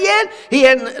adultery yet. He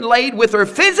hadn't laid with her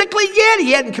physically yet.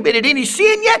 He hadn't committed any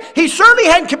sin yet. He certainly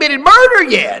hadn't committed murder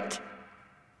yet.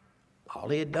 All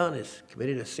he had done is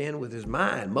committed a sin with his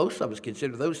mind. Most of us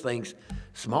consider those things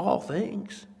small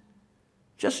things.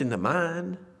 Just in the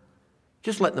mind.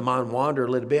 Just letting the mind wander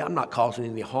a little bit. I'm not causing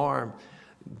any harm.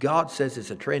 God says it's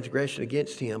a transgression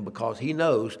against him because he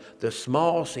knows the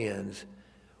small sins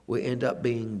will end up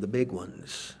being the big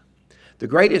ones. The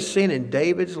greatest sin in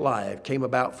David's life came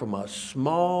about from a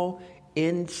small,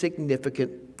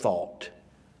 insignificant thought.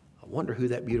 I wonder who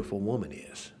that beautiful woman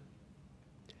is.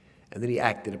 And then he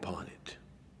acted upon it.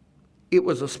 It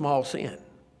was a small sin.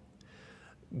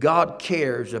 God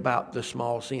cares about the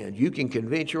small sins. You can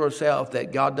convince yourself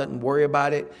that God doesn't worry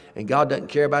about it and God doesn't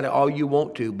care about it all you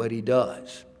want to, but he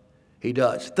does. He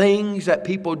does. Things that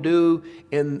people do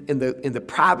in the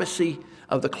privacy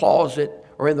of the closet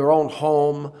or in their own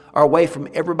home or away from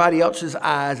everybody else's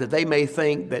eyes that they may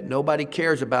think that nobody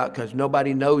cares about because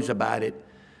nobody knows about it.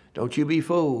 Don't you be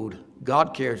fooled.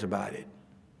 God cares about it.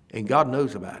 And God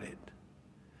knows about it.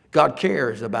 God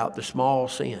cares about the small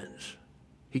sins.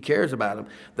 He cares about them.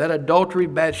 That adultery,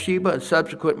 Bathsheba, and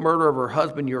subsequent murder of her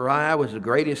husband Uriah was the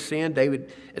greatest sin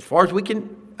David, as far as we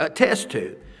can attest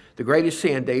to, the greatest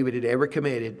sin David had ever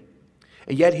committed.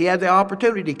 And yet he had the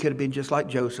opportunity. He could have been just like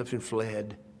Joseph and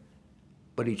fled.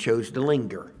 But he chose to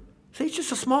linger. See, it's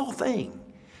just a small thing.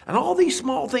 And all these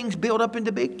small things build up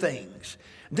into big things.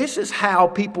 This is how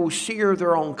people sear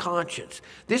their own conscience.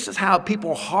 This is how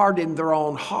people harden their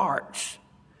own hearts.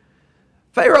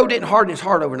 Pharaoh didn't harden his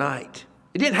heart overnight.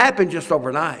 It didn't happen just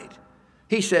overnight.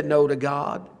 He said no to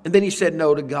God, and then he said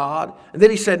no to God, and then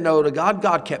he said no to God.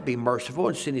 God kept being merciful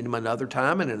and sending him another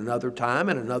time and another time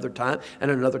and another time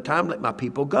and another time. Let my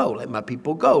people go, let my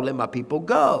people go, let my people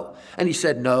go. And he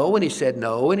said no, and he said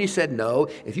no, and he said no.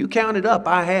 If you count it up,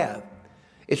 I have.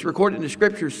 It's recorded in the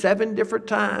scriptures 7 different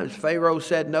times Pharaoh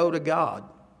said no to God.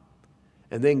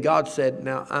 And then God said,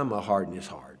 now I'm going to harden his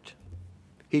heart.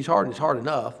 He's hardened his heart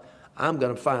enough. I'm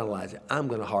going to finalize it. I'm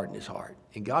going to harden his heart.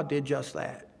 And God did just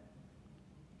that.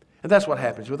 And that's what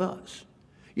happens with us.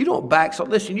 You don't backslide.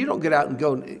 Listen, you don't get out and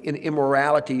go in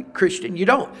immorality, Christian. You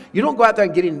don't go out there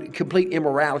and get in complete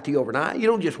immorality overnight. You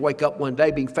don't just wake up one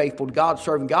day being faithful to God,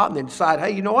 serving God, and then decide,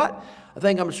 hey, you know what? I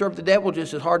think I'm going to serve the devil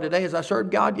just as hard today as I served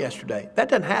God yesterday. That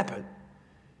doesn't happen.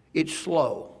 It's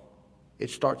slow. It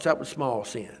starts out with small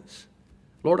sins.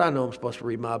 Lord, I know I'm supposed to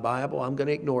read my Bible. I'm going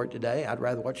to ignore it today. I'd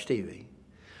rather watch TV.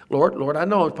 Lord, I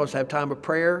know I'm supposed to have time of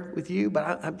prayer with you,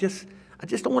 but I just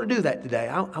don't want to do that today.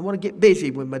 I want to get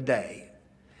busy with my day.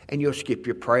 And you'll skip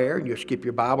your prayer, and you'll skip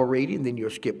your Bible reading, and then you'll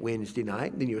skip Wednesday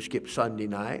night, and then you'll skip Sunday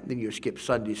night, and then you'll skip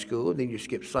Sunday school, and then you'll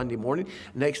skip Sunday morning.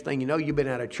 Next thing you know, you've been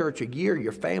out of church a year,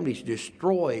 your family's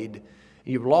destroyed, and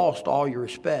you've lost all your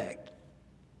respect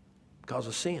because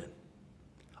of sin.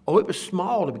 Oh, it was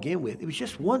small to begin with. It was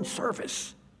just one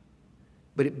service,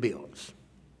 but it builds.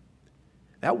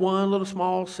 That one little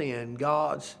small sin,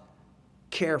 God's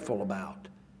careful about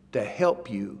to help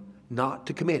you not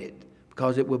to commit it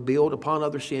because it will build upon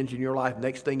other sins in your life.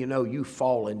 Next thing you know, you've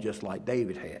fallen just like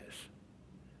David has.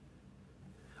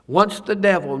 Once the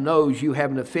devil knows you have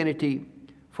an affinity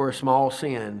for a small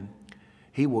sin,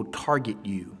 he will target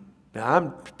you. Now,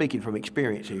 I'm speaking from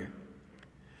experience here.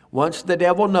 Once the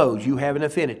devil knows you have an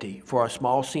affinity for a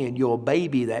small sin, you'll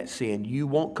baby that sin. You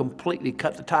won't completely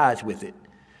cut the ties with it.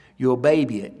 You'll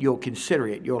baby it. You'll consider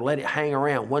it. You'll let it hang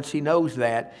around. Once he knows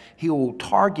that, he will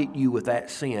target you with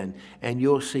that sin. And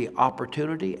you'll see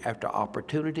opportunity after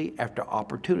opportunity after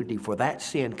opportunity for that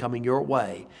sin coming your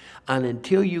way. And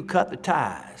until you cut the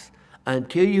ties,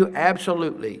 until you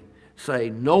absolutely say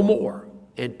no more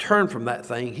and turn from that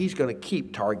thing, he's going to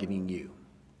keep targeting you.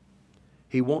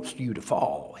 He wants you to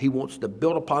fall. He wants to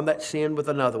build upon that sin with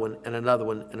another one and another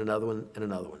one and another one and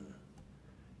another one.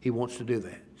 He wants to do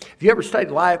that. If you ever studied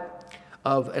the life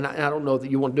of, and I don't know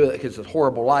that you want to do it because it's a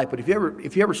horrible life, but if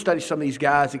you ever study some of these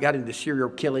guys that got into serial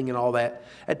killing and all that,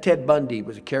 Ted Bundy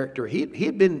was a character. He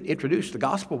had been introduced to the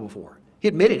gospel before. He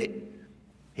admitted it.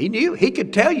 He knew. He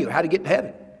could tell you how to get to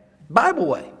heaven. Bible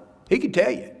way. He could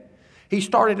tell you. He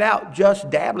started out just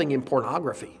dabbling in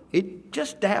pornography.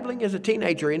 Just dabbling as a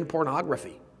teenager in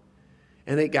pornography.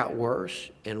 And it got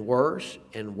worse and worse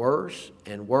and worse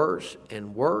and worse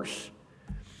and worse.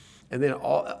 And then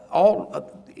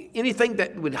anything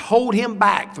that would hold him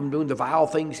back from doing the vile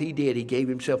things he did, he gave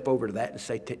himself over to that and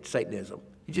Satanism.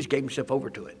 He just gave himself over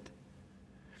to it.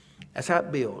 That's how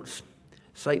it builds.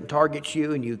 Satan targets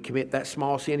you and you commit that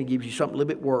small sin, he gives you something a little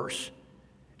bit worse.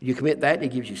 You commit that and he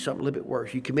gives you something a little bit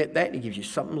worse. You commit that and he gives you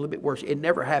something a little bit worse. It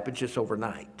never happens just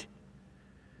overnight.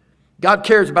 God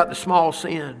cares about the small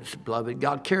sins, beloved.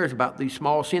 God cares about these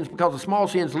small sins because the small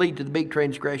sins lead to the big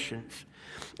transgressions.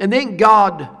 And then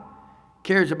God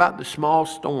cares about the small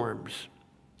storms.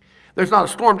 There's not a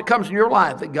storm that comes in your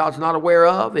life that God's not aware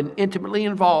of and intimately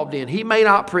involved in. He may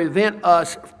not prevent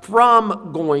us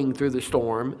from going through the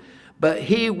storm, but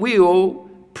he will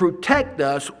protect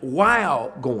us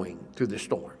while going through the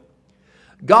storm.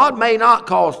 God may not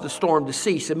cause the storm to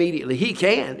cease immediately. He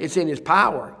can. It's in his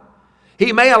power.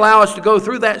 He may allow us to go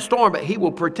through that storm, but he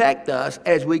will protect us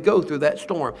as we go through that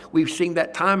storm. We've seen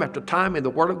that time after time in the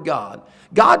Word of God.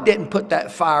 God didn't put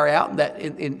that fire out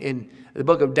in the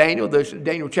book of Daniel. There's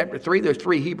Daniel chapter 3. There's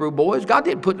 3 Hebrew boys. God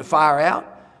didn't put the fire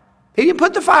out. He didn't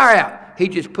put the fire out. He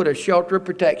just put a shelter of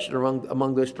protection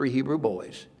among those 3 Hebrew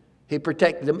boys. He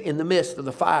protected them in the midst of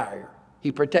the fire.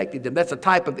 He protected them. That's a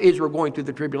type of Israel going through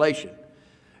the tribulation.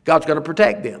 God's going to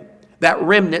protect them. That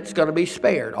remnant's going to be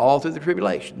spared all through the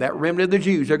tribulation. That remnant of the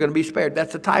Jews, they're going to be spared.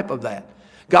 That's a type of that.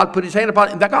 God put his hand upon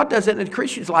it. And God does it in a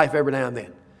Christian's life every now and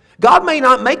then. God may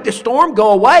not make the storm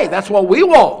go away. That's what we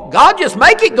want. God just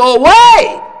make it go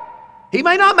away. He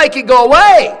may not make it go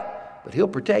away, but he'll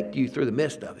protect you through the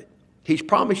midst of it. He's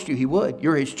promised you he would.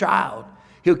 You're his child.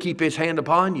 He'll keep his hand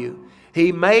upon you.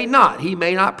 He may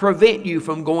not prevent you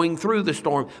from going through the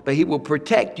storm, but he will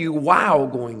protect you while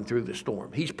going through the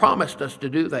storm. He's promised us to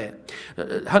do that.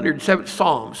 107th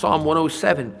Psalm, Psalm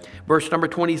 107, verse number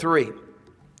 23.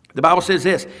 The Bible says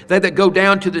this, they that go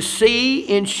down to the sea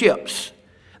in ships,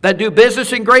 that do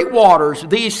business in great waters,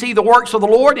 these see the works of the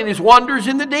Lord and his wonders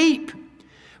in the deep.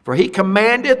 For he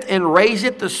commandeth and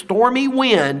raiseth the stormy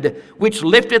wind, which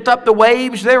lifteth up the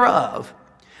waves thereof.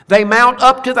 They mount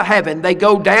up to the heaven. They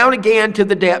go down again to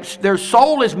the depths. Their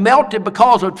soul is melted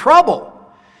because of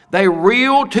trouble. They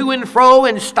reel to and fro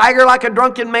and stagger like a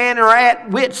drunken man and are at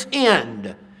wit's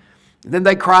end. Then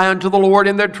they cry unto the Lord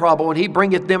in their trouble, and he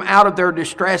bringeth them out of their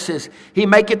distresses. He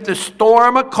maketh the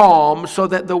storm a calm, so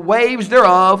that the waves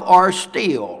thereof are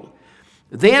still.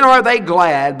 Then are they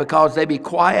glad, because they be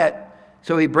quiet.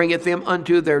 So he bringeth them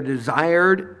unto their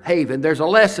desired haven. There's a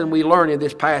lesson we learn in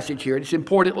this passage here. It's an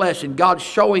important lesson. God's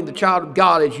showing the child of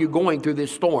God as you're going through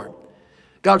this storm.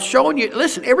 God's showing you,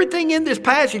 listen, everything in this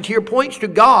passage here points to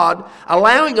God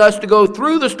allowing us to go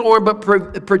through the storm, but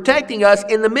protecting us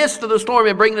in the midst of the storm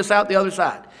and bringing us out the other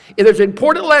side. And there's an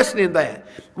important lesson in that.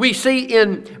 We see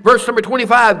in verse number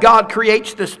 25, God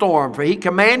creates the storm. For he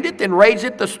commandeth and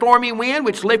raiseth the stormy wind,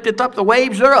 which lifteth up the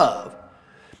waves thereof.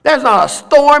 There's not a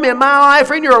storm in my life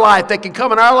or in your life that can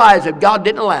come in our lives if God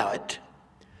didn't allow it.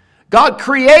 God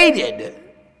created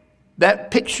that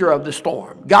picture of the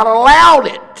storm. God allowed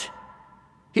it.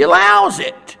 He allows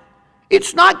it.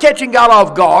 It's not catching God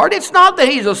off guard. It's not that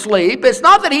he's asleep. It's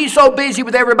not that he's so busy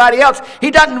with everybody else he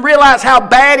doesn't realize how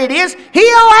bad it is.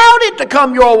 He allowed it to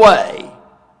come your way.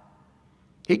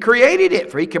 He created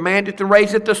it, for he commanded and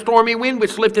raiseth the stormy wind,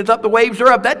 which lifteth up the waves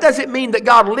thereof. That doesn't mean that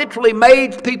God literally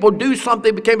made people do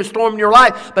something, became a storm in your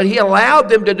life, but he allowed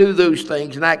them to do those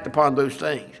things and act upon those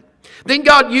things. Then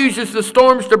God uses the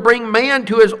storms to bring man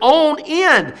to his own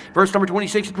end. Verse number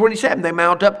 26 and 27, they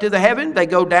mount up to the heaven, they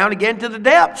go down again to the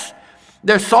depths.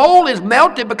 Their soul is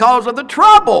melted because of the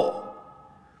trouble.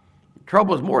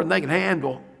 Trouble is more than they can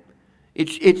handle.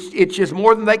 It's just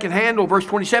more than they can handle. Verse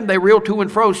 27, they reel to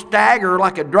and fro, stagger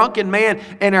like a drunken man,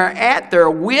 and are at their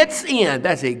wits' end.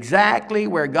 That's exactly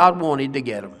where God wanted to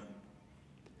get them.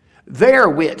 Their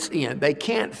wits' end. They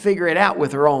can't figure it out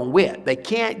with their own wit. They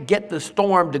can't get the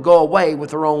storm to go away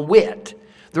with their own wit,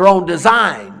 their own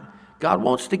design. God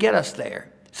wants to get us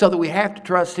there so that we have to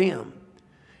trust him.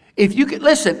 If you could,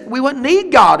 listen, we wouldn't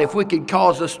need God if we could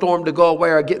cause the storm to go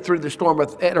away or get through the storm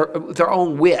with our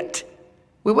own wit.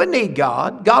 We wouldn't need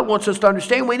God. God wants us to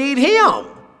understand we need him.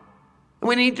 And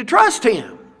we need to trust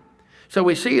him. So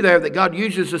we see there that God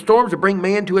uses the storms to bring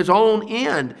man to his own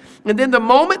end. And then the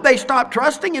moment they stop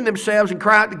trusting in themselves and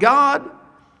cry out to God,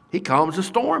 he calms the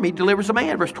storm. He delivers a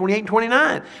man. Verse 28 and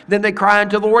 29. Then they cry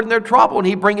unto the Lord in their trouble, and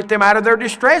he bringeth them out of their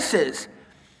distresses.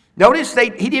 Notice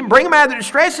he didn't bring them out of their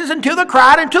distresses until they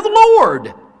cried unto the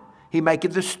Lord. He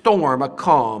maketh the storm a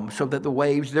calm, so that the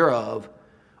waves thereof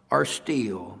are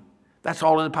still. That's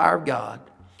all in the power of God.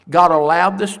 God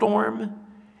allowed the storm,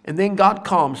 and then God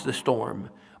calms the storm.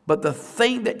 But the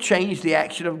thing that changed the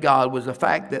action of God was the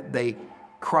fact that they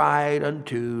cried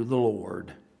unto the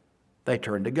Lord. They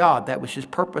turned to God. That was his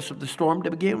purpose of the storm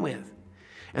to begin with.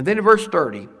 And then in verse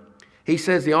 30, he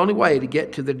says the only way to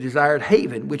get to the desired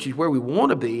haven, which is where we want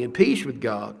to be in peace with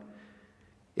God,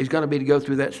 is going to be to go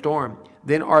through that storm.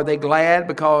 Then are they glad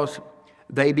because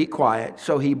they be quiet?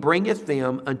 So he bringeth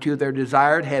them unto their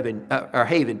desired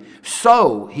haven.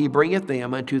 So he bringeth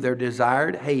them unto their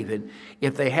desired haven.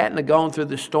 If they hadn't gone through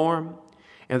the storm,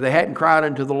 if they hadn't cried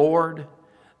unto the Lord,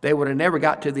 they would have never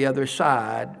got to the other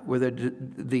side where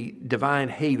the divine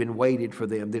haven waited for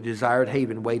them. The desired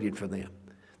haven waited for them.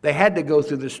 They had to go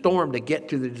through the storm to get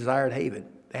to the desired haven.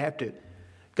 They have to.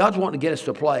 God's wanting to get us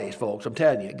to a place, folks. I'm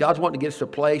telling you. God's wanting to get us to a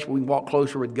place where we can walk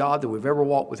closer with God than we've ever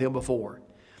walked with him before.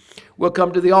 We'll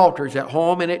come to the altars at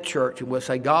home and at church, and we'll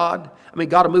say, God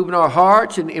will move in our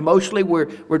hearts, and emotionally we're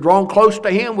drawn close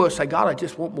to him. We'll say, God, I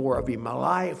just want more of you in my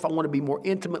life. I want to be more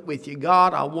intimate with you.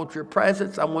 God, I want your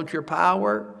presence. I want your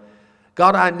power.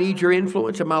 God, I need your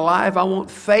influence in my life. I want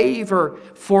favor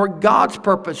for God's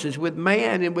purposes with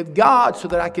man and with God so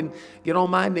that I can get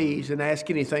on my knees and ask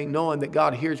anything knowing that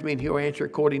God hears me and he'll answer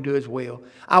according to his will.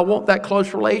 I want that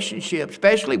close relationship,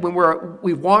 especially when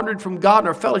we've wandered from God and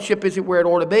our fellowship isn't where it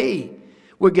ought to be.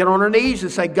 We'll get on our knees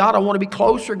and say, God, I want to be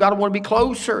closer. God, I want to be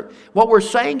closer. What we're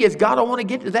saying is, God, I want to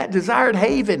get to that desired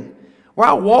haven where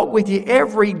I walk with you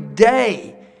every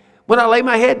day. When I lay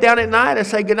my head down at night, I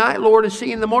say, good night, Lord, and see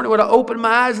you in the morning. When I open my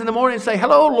eyes in the morning and say,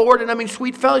 hello, Lord, and I'm in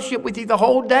sweet fellowship with you the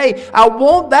whole day. I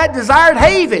want that desired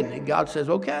haven. And God says,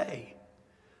 okay,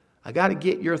 I got to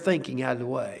get your thinking out of the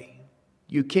way.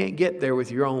 You can't get there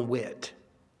with your own wit.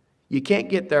 You can't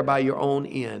get there by your own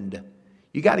end.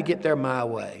 You got to get there my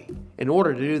way. In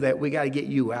order to do that, we got to get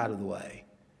you out of the way.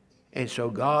 And so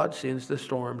God sends the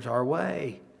storms our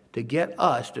way to get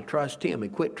us to trust him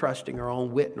and quit trusting our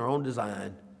own wit and our own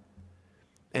design.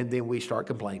 And then we start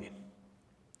complaining.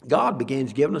 God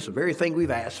begins giving us the very thing we've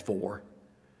asked for.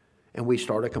 And we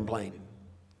started complaining.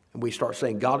 And we start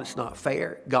saying, God, it's not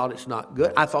fair. God, it's not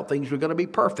good. I thought things were going to be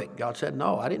perfect. God said,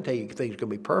 no, I didn't tell you things were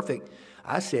going to be perfect.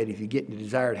 I said, if you get in the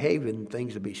desired haven,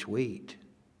 things will be sweet.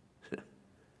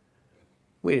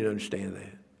 We didn't understand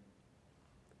that.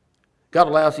 God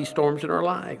allows these storms in our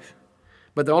life.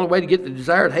 But the only way to get the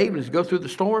desired haven is to go through the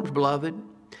storms, beloved.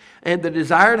 And the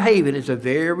desired haven is a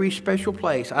very special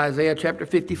place. Isaiah chapter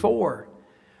 54,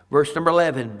 verse number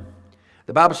 11.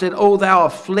 The Bible said, O thou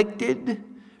afflicted,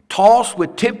 tossed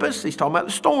with tempest. He's talking about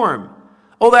the storm.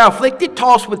 O thou afflicted,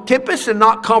 tossed with tempest, and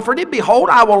not comforted. Behold,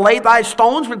 I will lay thy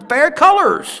stones with fair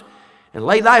colors, and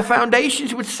lay thy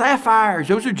foundations with sapphires.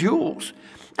 Those are jewels.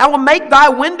 I will make thy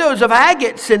windows of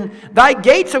agates, and thy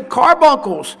gates of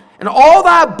carbuncles, and all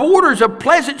thy borders of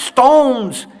pleasant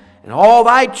stones. And all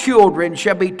thy children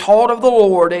shall be taught of the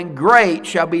Lord, and great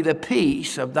shall be the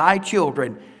peace of thy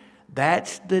children.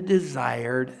 That's the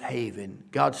desired haven.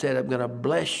 God said, I'm going to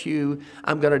bless you.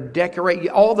 I'm going to decorate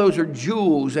you. All those are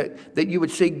jewels that you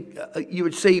would see. You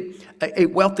would see a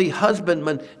wealthy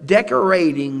husbandman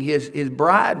decorating his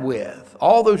bride with.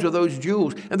 All those are those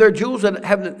jewels. And they're jewels that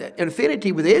have an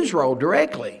affinity with Israel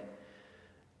directly.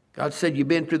 God said, you've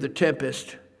been through the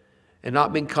tempest and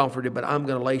not been comforted, but I'm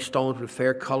going to lay stones with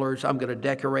fair colors. I'm going to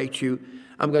decorate you.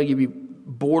 I'm going to give you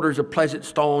borders of pleasant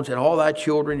stones, and all thy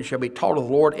children shall be taught of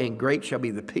the Lord, and great shall be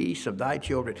the peace of thy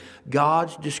children.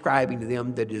 God's describing to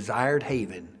them the desired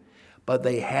haven, but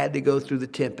they had to go through the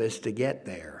tempest to get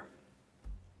there.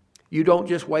 You don't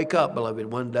just wake up, beloved,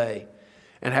 one day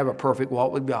and have a perfect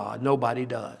walk with God. Nobody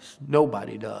does.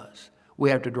 Nobody does.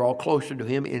 We have to draw closer to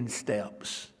him in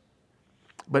steps.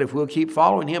 But if we'll keep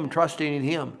following him and trusting in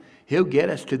him, he'll get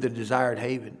us to the desired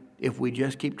haven if we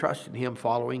just keep trusting him,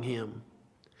 following him.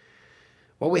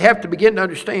 What we have to begin to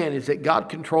understand is that God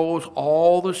controls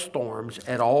all the storms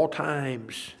at all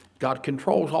times. God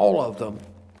controls all of them.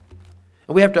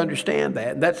 And we have to understand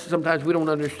that. And that's sometimes we don't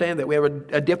understand that. We have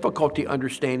a difficulty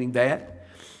understanding that.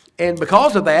 And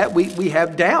because of that, we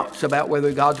have doubts about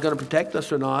whether God's going to protect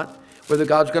us or not, whether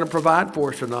God's going to provide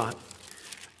for us or not.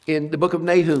 In the book of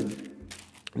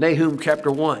Nahum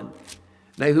chapter 1,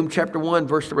 Nahum chapter 1,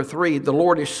 verse number 3, the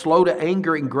Lord is slow to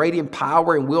anger and great in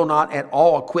power and will not at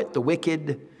all acquit the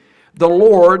wicked. The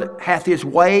Lord hath his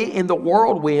way in the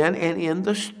whirlwind and in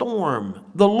the storm.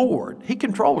 The Lord, he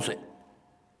controls it.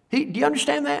 Do you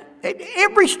understand that?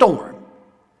 Every storm,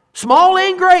 small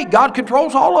and great, God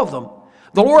controls all of them.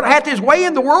 The Lord hath his way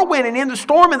in the whirlwind and in the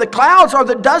storm, and the clouds are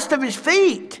the dust of his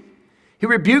feet. He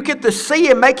rebuketh the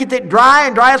sea and maketh it dry,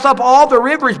 and drieth up all the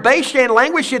rivers. Bashan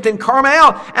languisheth in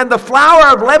Carmel, and the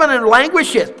flower of Lebanon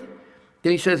languisheth.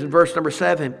 Then he says in verse number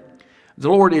 7, the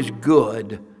Lord is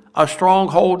good, a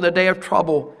stronghold in the day of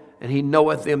trouble, and he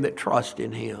knoweth them that trust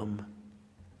in him.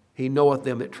 He knoweth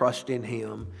them that trust in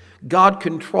him. God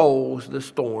controls the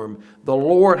storm. The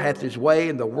Lord hath his way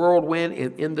in the whirlwind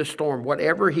and in the storm.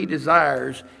 Whatever he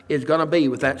desires is going to be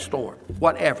with that storm.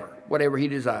 Whatever he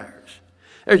desires.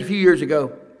 There's a few years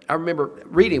ago, I remember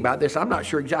reading about this. I'm not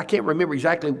sure, I can't remember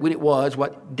exactly when it was,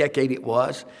 what decade it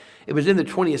was. It was in the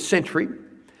 20th century,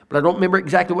 but I don't remember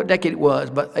exactly what decade it was.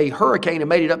 But a hurricane had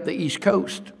made it up the East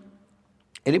Coast,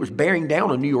 and it was bearing down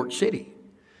on New York City.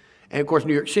 And of course,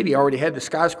 New York City already had the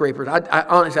skyscrapers. I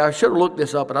honestly, I should have looked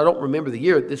this up, but I don't remember the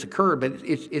year that this occurred. But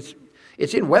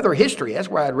it's in weather history. That's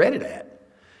where I'd read it at.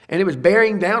 And it was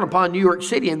bearing down upon New York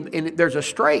City, and there's a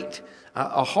strait,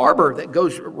 a harbor that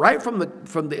goes right from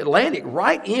the Atlantic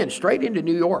right in, straight into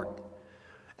New York.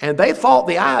 And they thought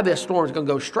the eye of this storm was going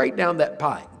to go straight down that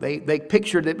pike. They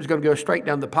pictured it was going to go straight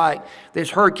down the pike. This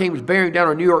hurricane was bearing down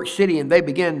on New York City, and they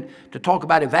began to talk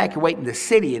about evacuating the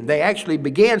city. And they actually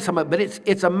began some of it, but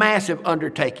it's a massive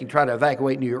undertaking trying to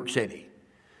evacuate New York City.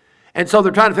 And so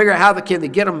they're trying to figure out how can they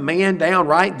get them manned down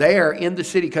right there in the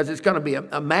city, because it's going to be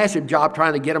a massive job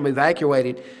trying to get them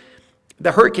evacuated.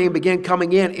 The hurricane began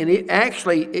coming in, and it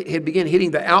had begun hitting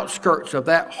the outskirts of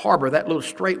that harbor, that little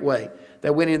straightway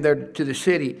that went in there to the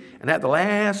city. And at the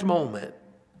last moment,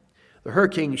 the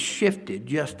hurricane shifted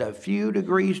just a few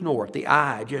degrees north. The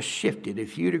eye just shifted a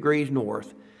few degrees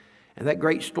north. And that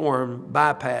great storm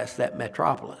bypassed that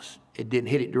metropolis. It didn't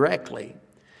hit it directly.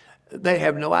 They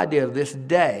have no idea to this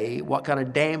day what kind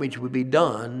of damage would be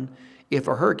done if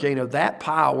a hurricane of that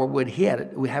power would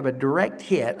have a direct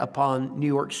hit upon New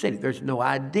York City. There's no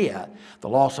idea. The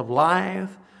loss of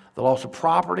life, the loss of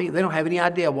property, they don't have any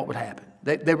idea what would happen.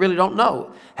 They really don't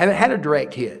know. Haven't had a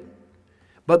direct hit.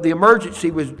 But the emergency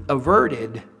was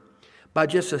averted by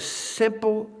just a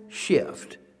simple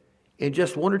shift in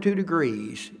just 1 or 2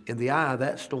 degrees in the eye of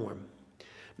that storm.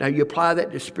 Now you apply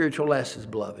that to spiritual lessons,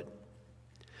 beloved.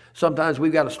 Sometimes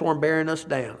we've got a storm bearing us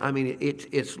down. I mean,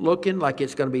 it's looking like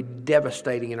it's going to be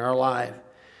devastating in our life.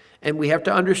 And we have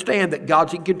to understand that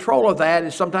God's in control of that.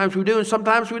 And sometimes we do and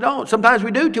sometimes we don't. Sometimes we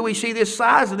do till we see this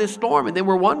size of this storm, and then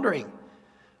we're wondering,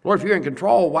 Lord, if you're in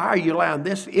control, why are you allowing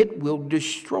this? It will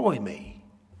destroy me.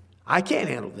 I can't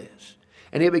handle this.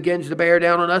 And it begins to bear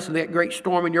down on us, and that great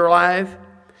storm in your life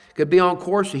could be on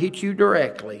course to hit you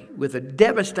directly with a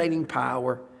devastating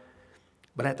power.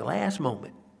 But at the last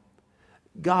moment,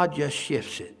 God just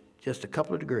shifts it just a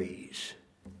couple of degrees,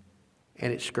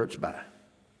 and it skirts by.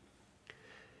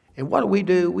 And what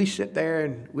do? We sit there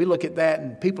and we look at that,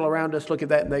 and people around us look at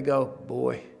that and they go,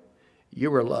 boy, you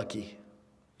were lucky.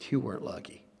 You weren't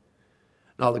lucky.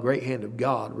 Now the great hand of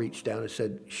God reached down and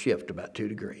said, shift about 2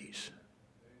 degrees.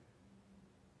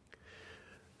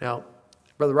 Now,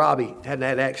 Brother Robbie had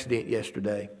that accident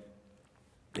yesterday.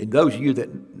 And those of you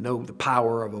that know the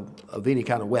power of any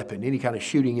kind of weapon, any kind of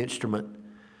shooting instrument,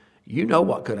 you know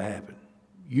what could have happened.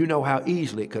 You know how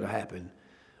easily it could have happened.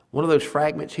 One of those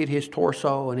fragments hit his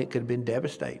torso, and it could have been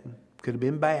devastating. Could have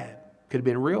been bad. Could have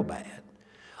been real bad.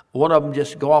 One of them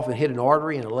just go off and hit an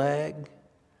artery in a leg,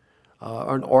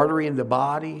 or an artery in the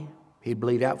body. He'd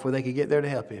bleed out before they could get there to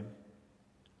help him.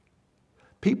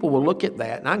 People will look at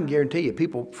that, and I can guarantee you,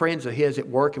 people, friends of his at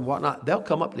work and whatnot, they'll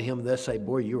come up to him and they'll say,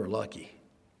 boy, you were lucky.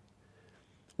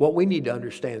 What we need to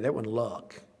understand, that wasn't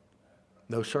luck.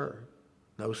 No, sir.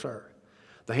 No, sir.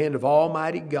 The hand of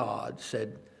Almighty God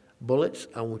said, bullets,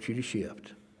 I want you to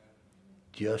shift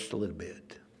just a little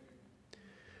bit.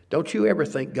 Don't you ever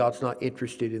think God's not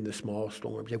interested in the small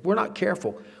storms. If we're not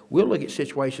careful, we'll look at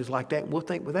situations like that and we'll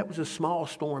think, well, that was a small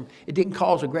storm. It didn't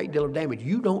cause a great deal of damage.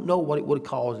 You don't know what it would have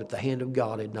caused if the hand of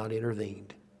God had not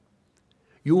intervened.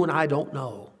 You and I don't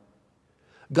know.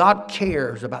 God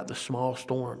cares about the small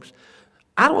storms.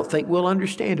 I don't think we'll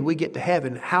understand when we get to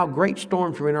heaven how great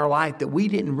storms were in our life that we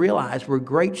didn't realize were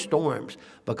great storms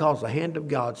because the hand of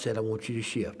God said, I want you to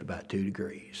shift about 2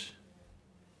 degrees.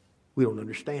 We don't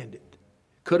understand it.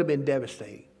 Could have been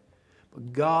devastating.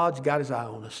 But God's got his eye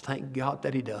on us. Thank God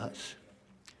that he does.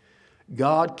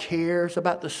 God cares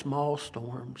about the small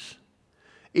storms.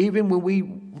 Even when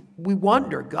we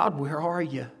wonder, God, where are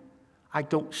you? I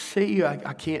don't see you.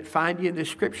 I can't find you in the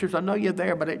scriptures. I know you're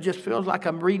there, but it just feels like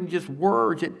I'm reading just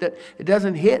words. It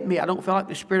doesn't hit me. I don't feel like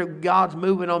the Spirit of God's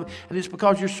moving on me. And it's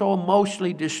because you're so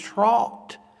emotionally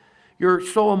distraught. You're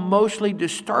so emotionally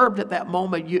disturbed at that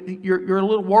moment. Your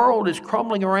little world is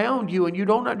crumbling around you and you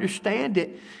don't understand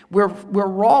it. We're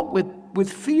wrought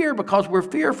with fear because we're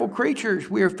fearful creatures.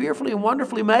 We are fearfully and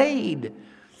wonderfully made.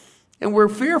 And we're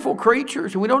fearful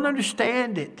creatures and we don't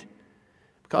understand it.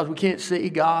 Because we can't see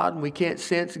God and we can't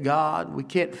sense God and we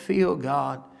can't feel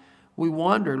God. We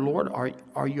wonder, Lord,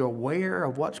 are you aware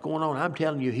of what's going on? I'm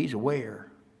telling you, he's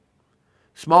aware.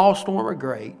 Small storm or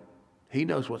great, He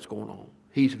knows what's going on.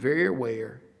 He's very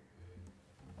aware.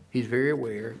 He's very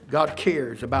aware. God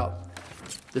cares about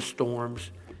the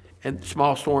storms and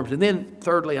small storms. And then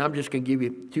thirdly, I'm just going to give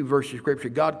you 2 verses of Scripture.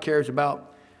 God cares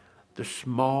about the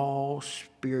small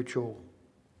spiritual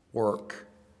work.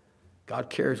 God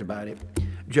cares about it.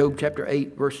 Job chapter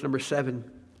 8, verse number 7.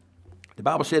 The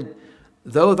Bible said,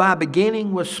 though thy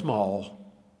beginning was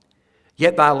small,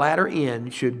 yet thy latter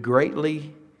end should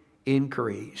greatly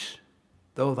increase.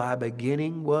 Though thy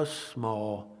beginning was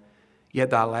small, yet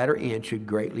thy latter end should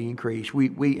greatly increase.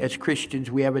 We as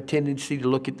Christians, we have a tendency to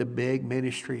look at the big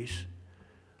ministries,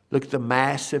 look at the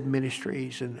massive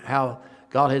ministries and how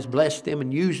God has blessed them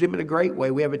and used them in a great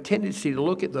way. We have a tendency to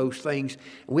look at those things.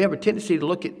 And we have a tendency to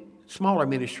look at smaller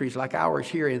ministries like ours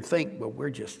here and think, well, we're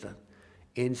just an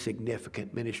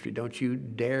insignificant ministry. Don't you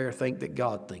dare think that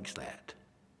God thinks that,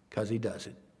 because He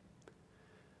doesn't.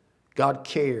 God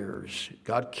cares.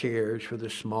 God cares for the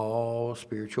small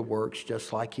spiritual works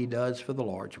just like He does for the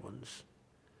large ones.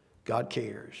 God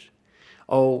cares.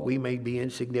 Oh, we may be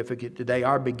insignificant today.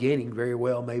 Our beginning very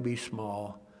well may be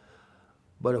small.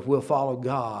 But if we'll follow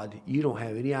God, you don't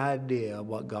have any idea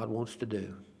what God wants to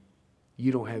do.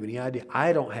 You don't have any idea.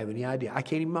 I don't have any idea. I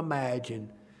can't even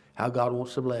imagine how God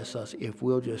wants to bless us if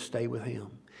we'll just stay with Him.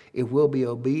 If we'll be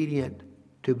obedient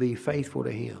to be faithful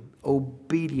to Him.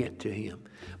 Obedient to Him.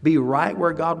 Be right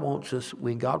where God wants us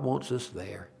when God wants us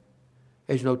there.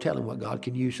 There's no telling what God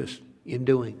can use us in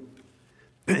doing.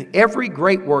 Every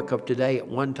great work of today at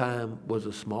one time was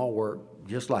a small work,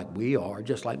 just like we are,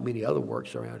 just like many other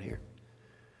works around here.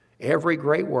 Every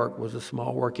great work was a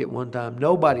small work at one time.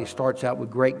 Nobody starts out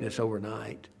with greatness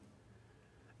overnight.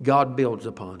 God builds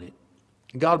upon it.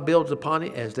 God builds upon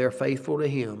it as they're faithful to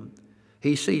Him.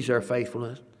 He sees their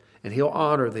faithfulness, and He'll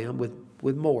honor them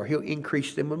with more. He'll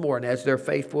increase them with more. And as they're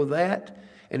faithful with that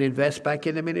and invest back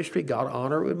in the ministry, God will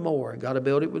honor it with more. God will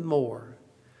build it with more.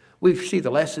 We see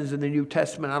the lessons in the New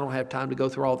Testament. I don't have time to go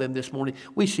through all them this morning.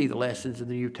 We see the lessons in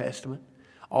the New Testament.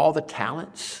 All the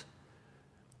talents.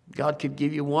 God could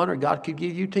give you 1 or God could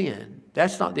give you 10.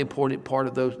 That's not the important part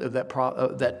of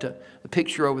the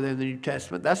picture over there in the New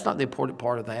Testament. That's not the important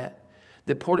part of that.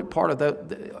 The important part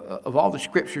of all the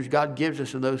scriptures God gives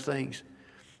us in those things,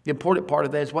 the important part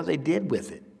of that is what they did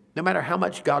with it. No matter how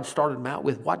much God started them out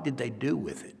with, what did they do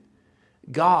with it?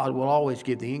 God will always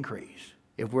give the increase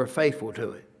if we're faithful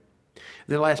to it.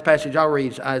 And the last passage I'll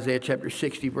read is Isaiah chapter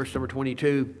 60, verse number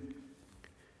 22.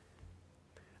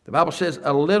 The Bible says,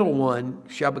 a little one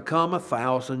shall become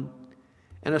 1,000,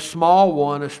 and a small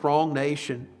one a strong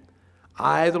nation.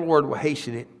 I, the Lord, will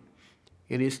hasten it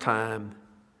in His time.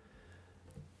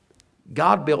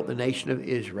 God built the nation of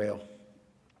Israel.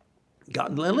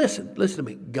 God, listen to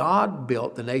me. God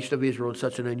built the nation of Israel in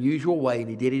such an unusual way, and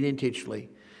He did it intentionally.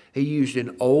 He used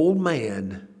an old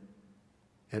man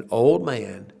and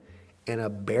a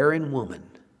barren woman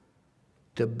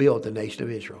to build the nation of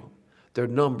Israel. Their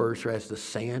numbers are as the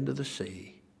sand of the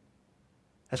sea.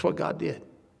 That's what God did.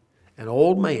 An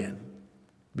old man,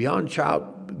 beyond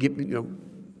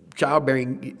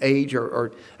childbearing age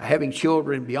or having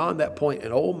children, beyond that point,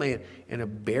 an old man and a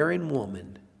barren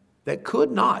woman that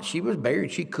could not, she was barren,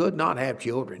 she could not have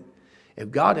children.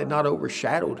 If God had not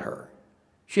overshadowed her,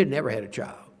 she had never had a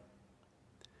child.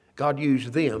 God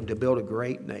used them to build a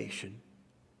great nation.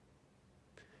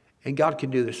 And God can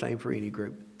do the same for any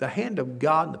group. The hand of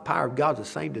God and the power of God is the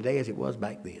same today as it was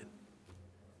back then.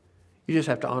 You just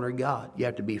have to honor God. You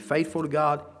have to be faithful to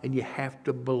God, and you have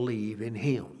to believe in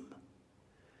Him.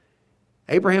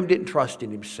 Abraham didn't trust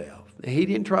in himself. He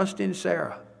didn't trust in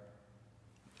Sarah.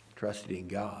 He trusted in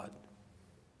God.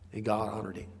 And God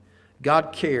honored him.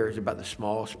 God cares about the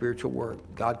small spiritual work.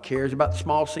 God cares about the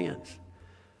small sins.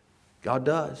 God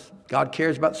does. God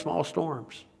cares about the small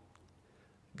storms.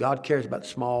 God cares about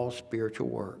small spiritual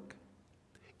work.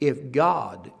 If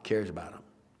God cares about them,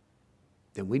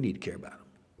 then we need to care about them.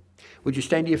 Would you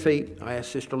stand to your feet? I ask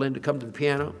Sister Lynn to come to the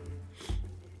piano.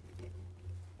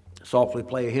 Softly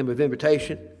play a hymn of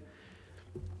invitation.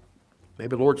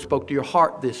 Maybe the Lord spoke to your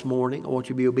heart this morning. I want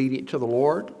you to be obedient to the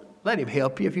Lord. Let Him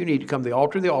help you. If you need to come to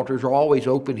the altars are always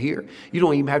open here. You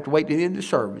don't even have to wait to the end of the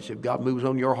service. If God moves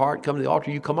on your heart, come to the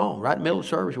altar, you come on. Right in the middle of the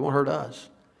service, it won't hurt us.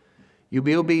 You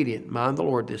be obedient. Mind the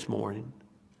Lord this morning.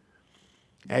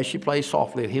 As she plays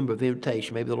softly a hymn of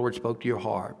invitation, maybe the Lord spoke to your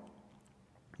heart.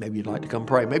 Maybe you'd like to come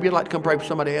pray. Maybe you'd like to come pray for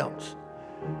somebody else.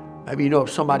 Maybe you know of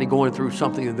somebody going through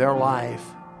something in their life.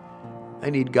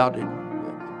 They need God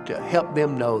to help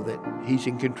them know that He's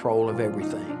in control of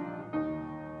everything.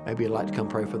 Maybe you'd like to come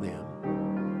pray for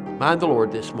them. Mind the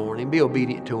Lord this morning. Be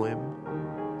obedient to Him.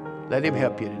 Let Him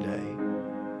help you today.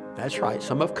 That's right.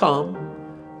 Some have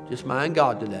come. Just mind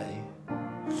God today.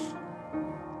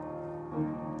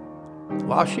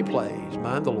 while she plays,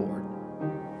 mind the Lord.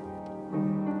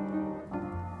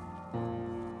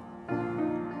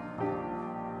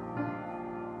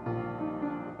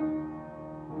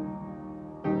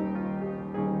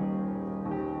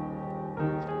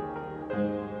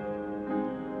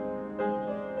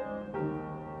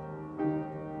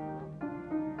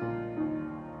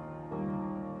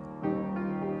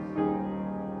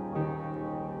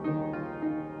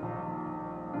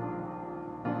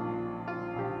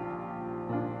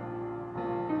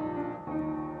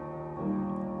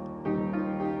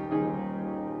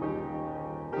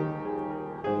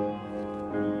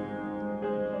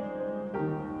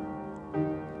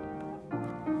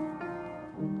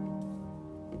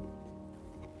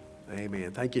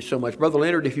 Amen. Thank you so much. Brother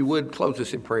Leonard, if you would, close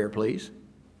us in prayer, please.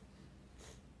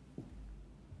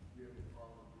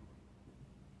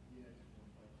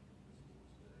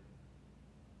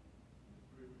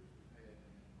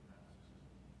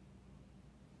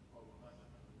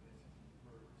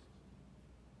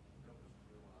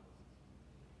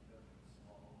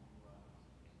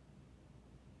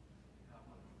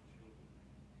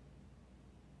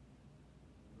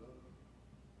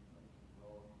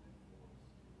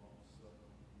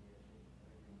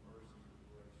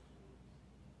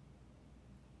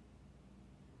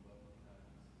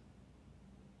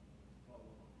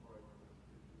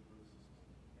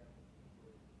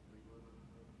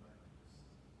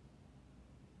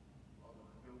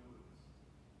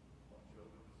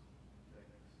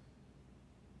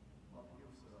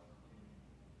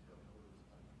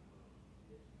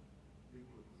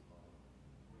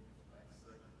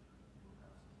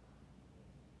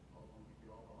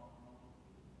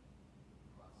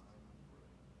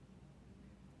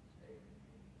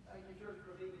 Thank you, church,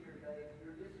 for being here.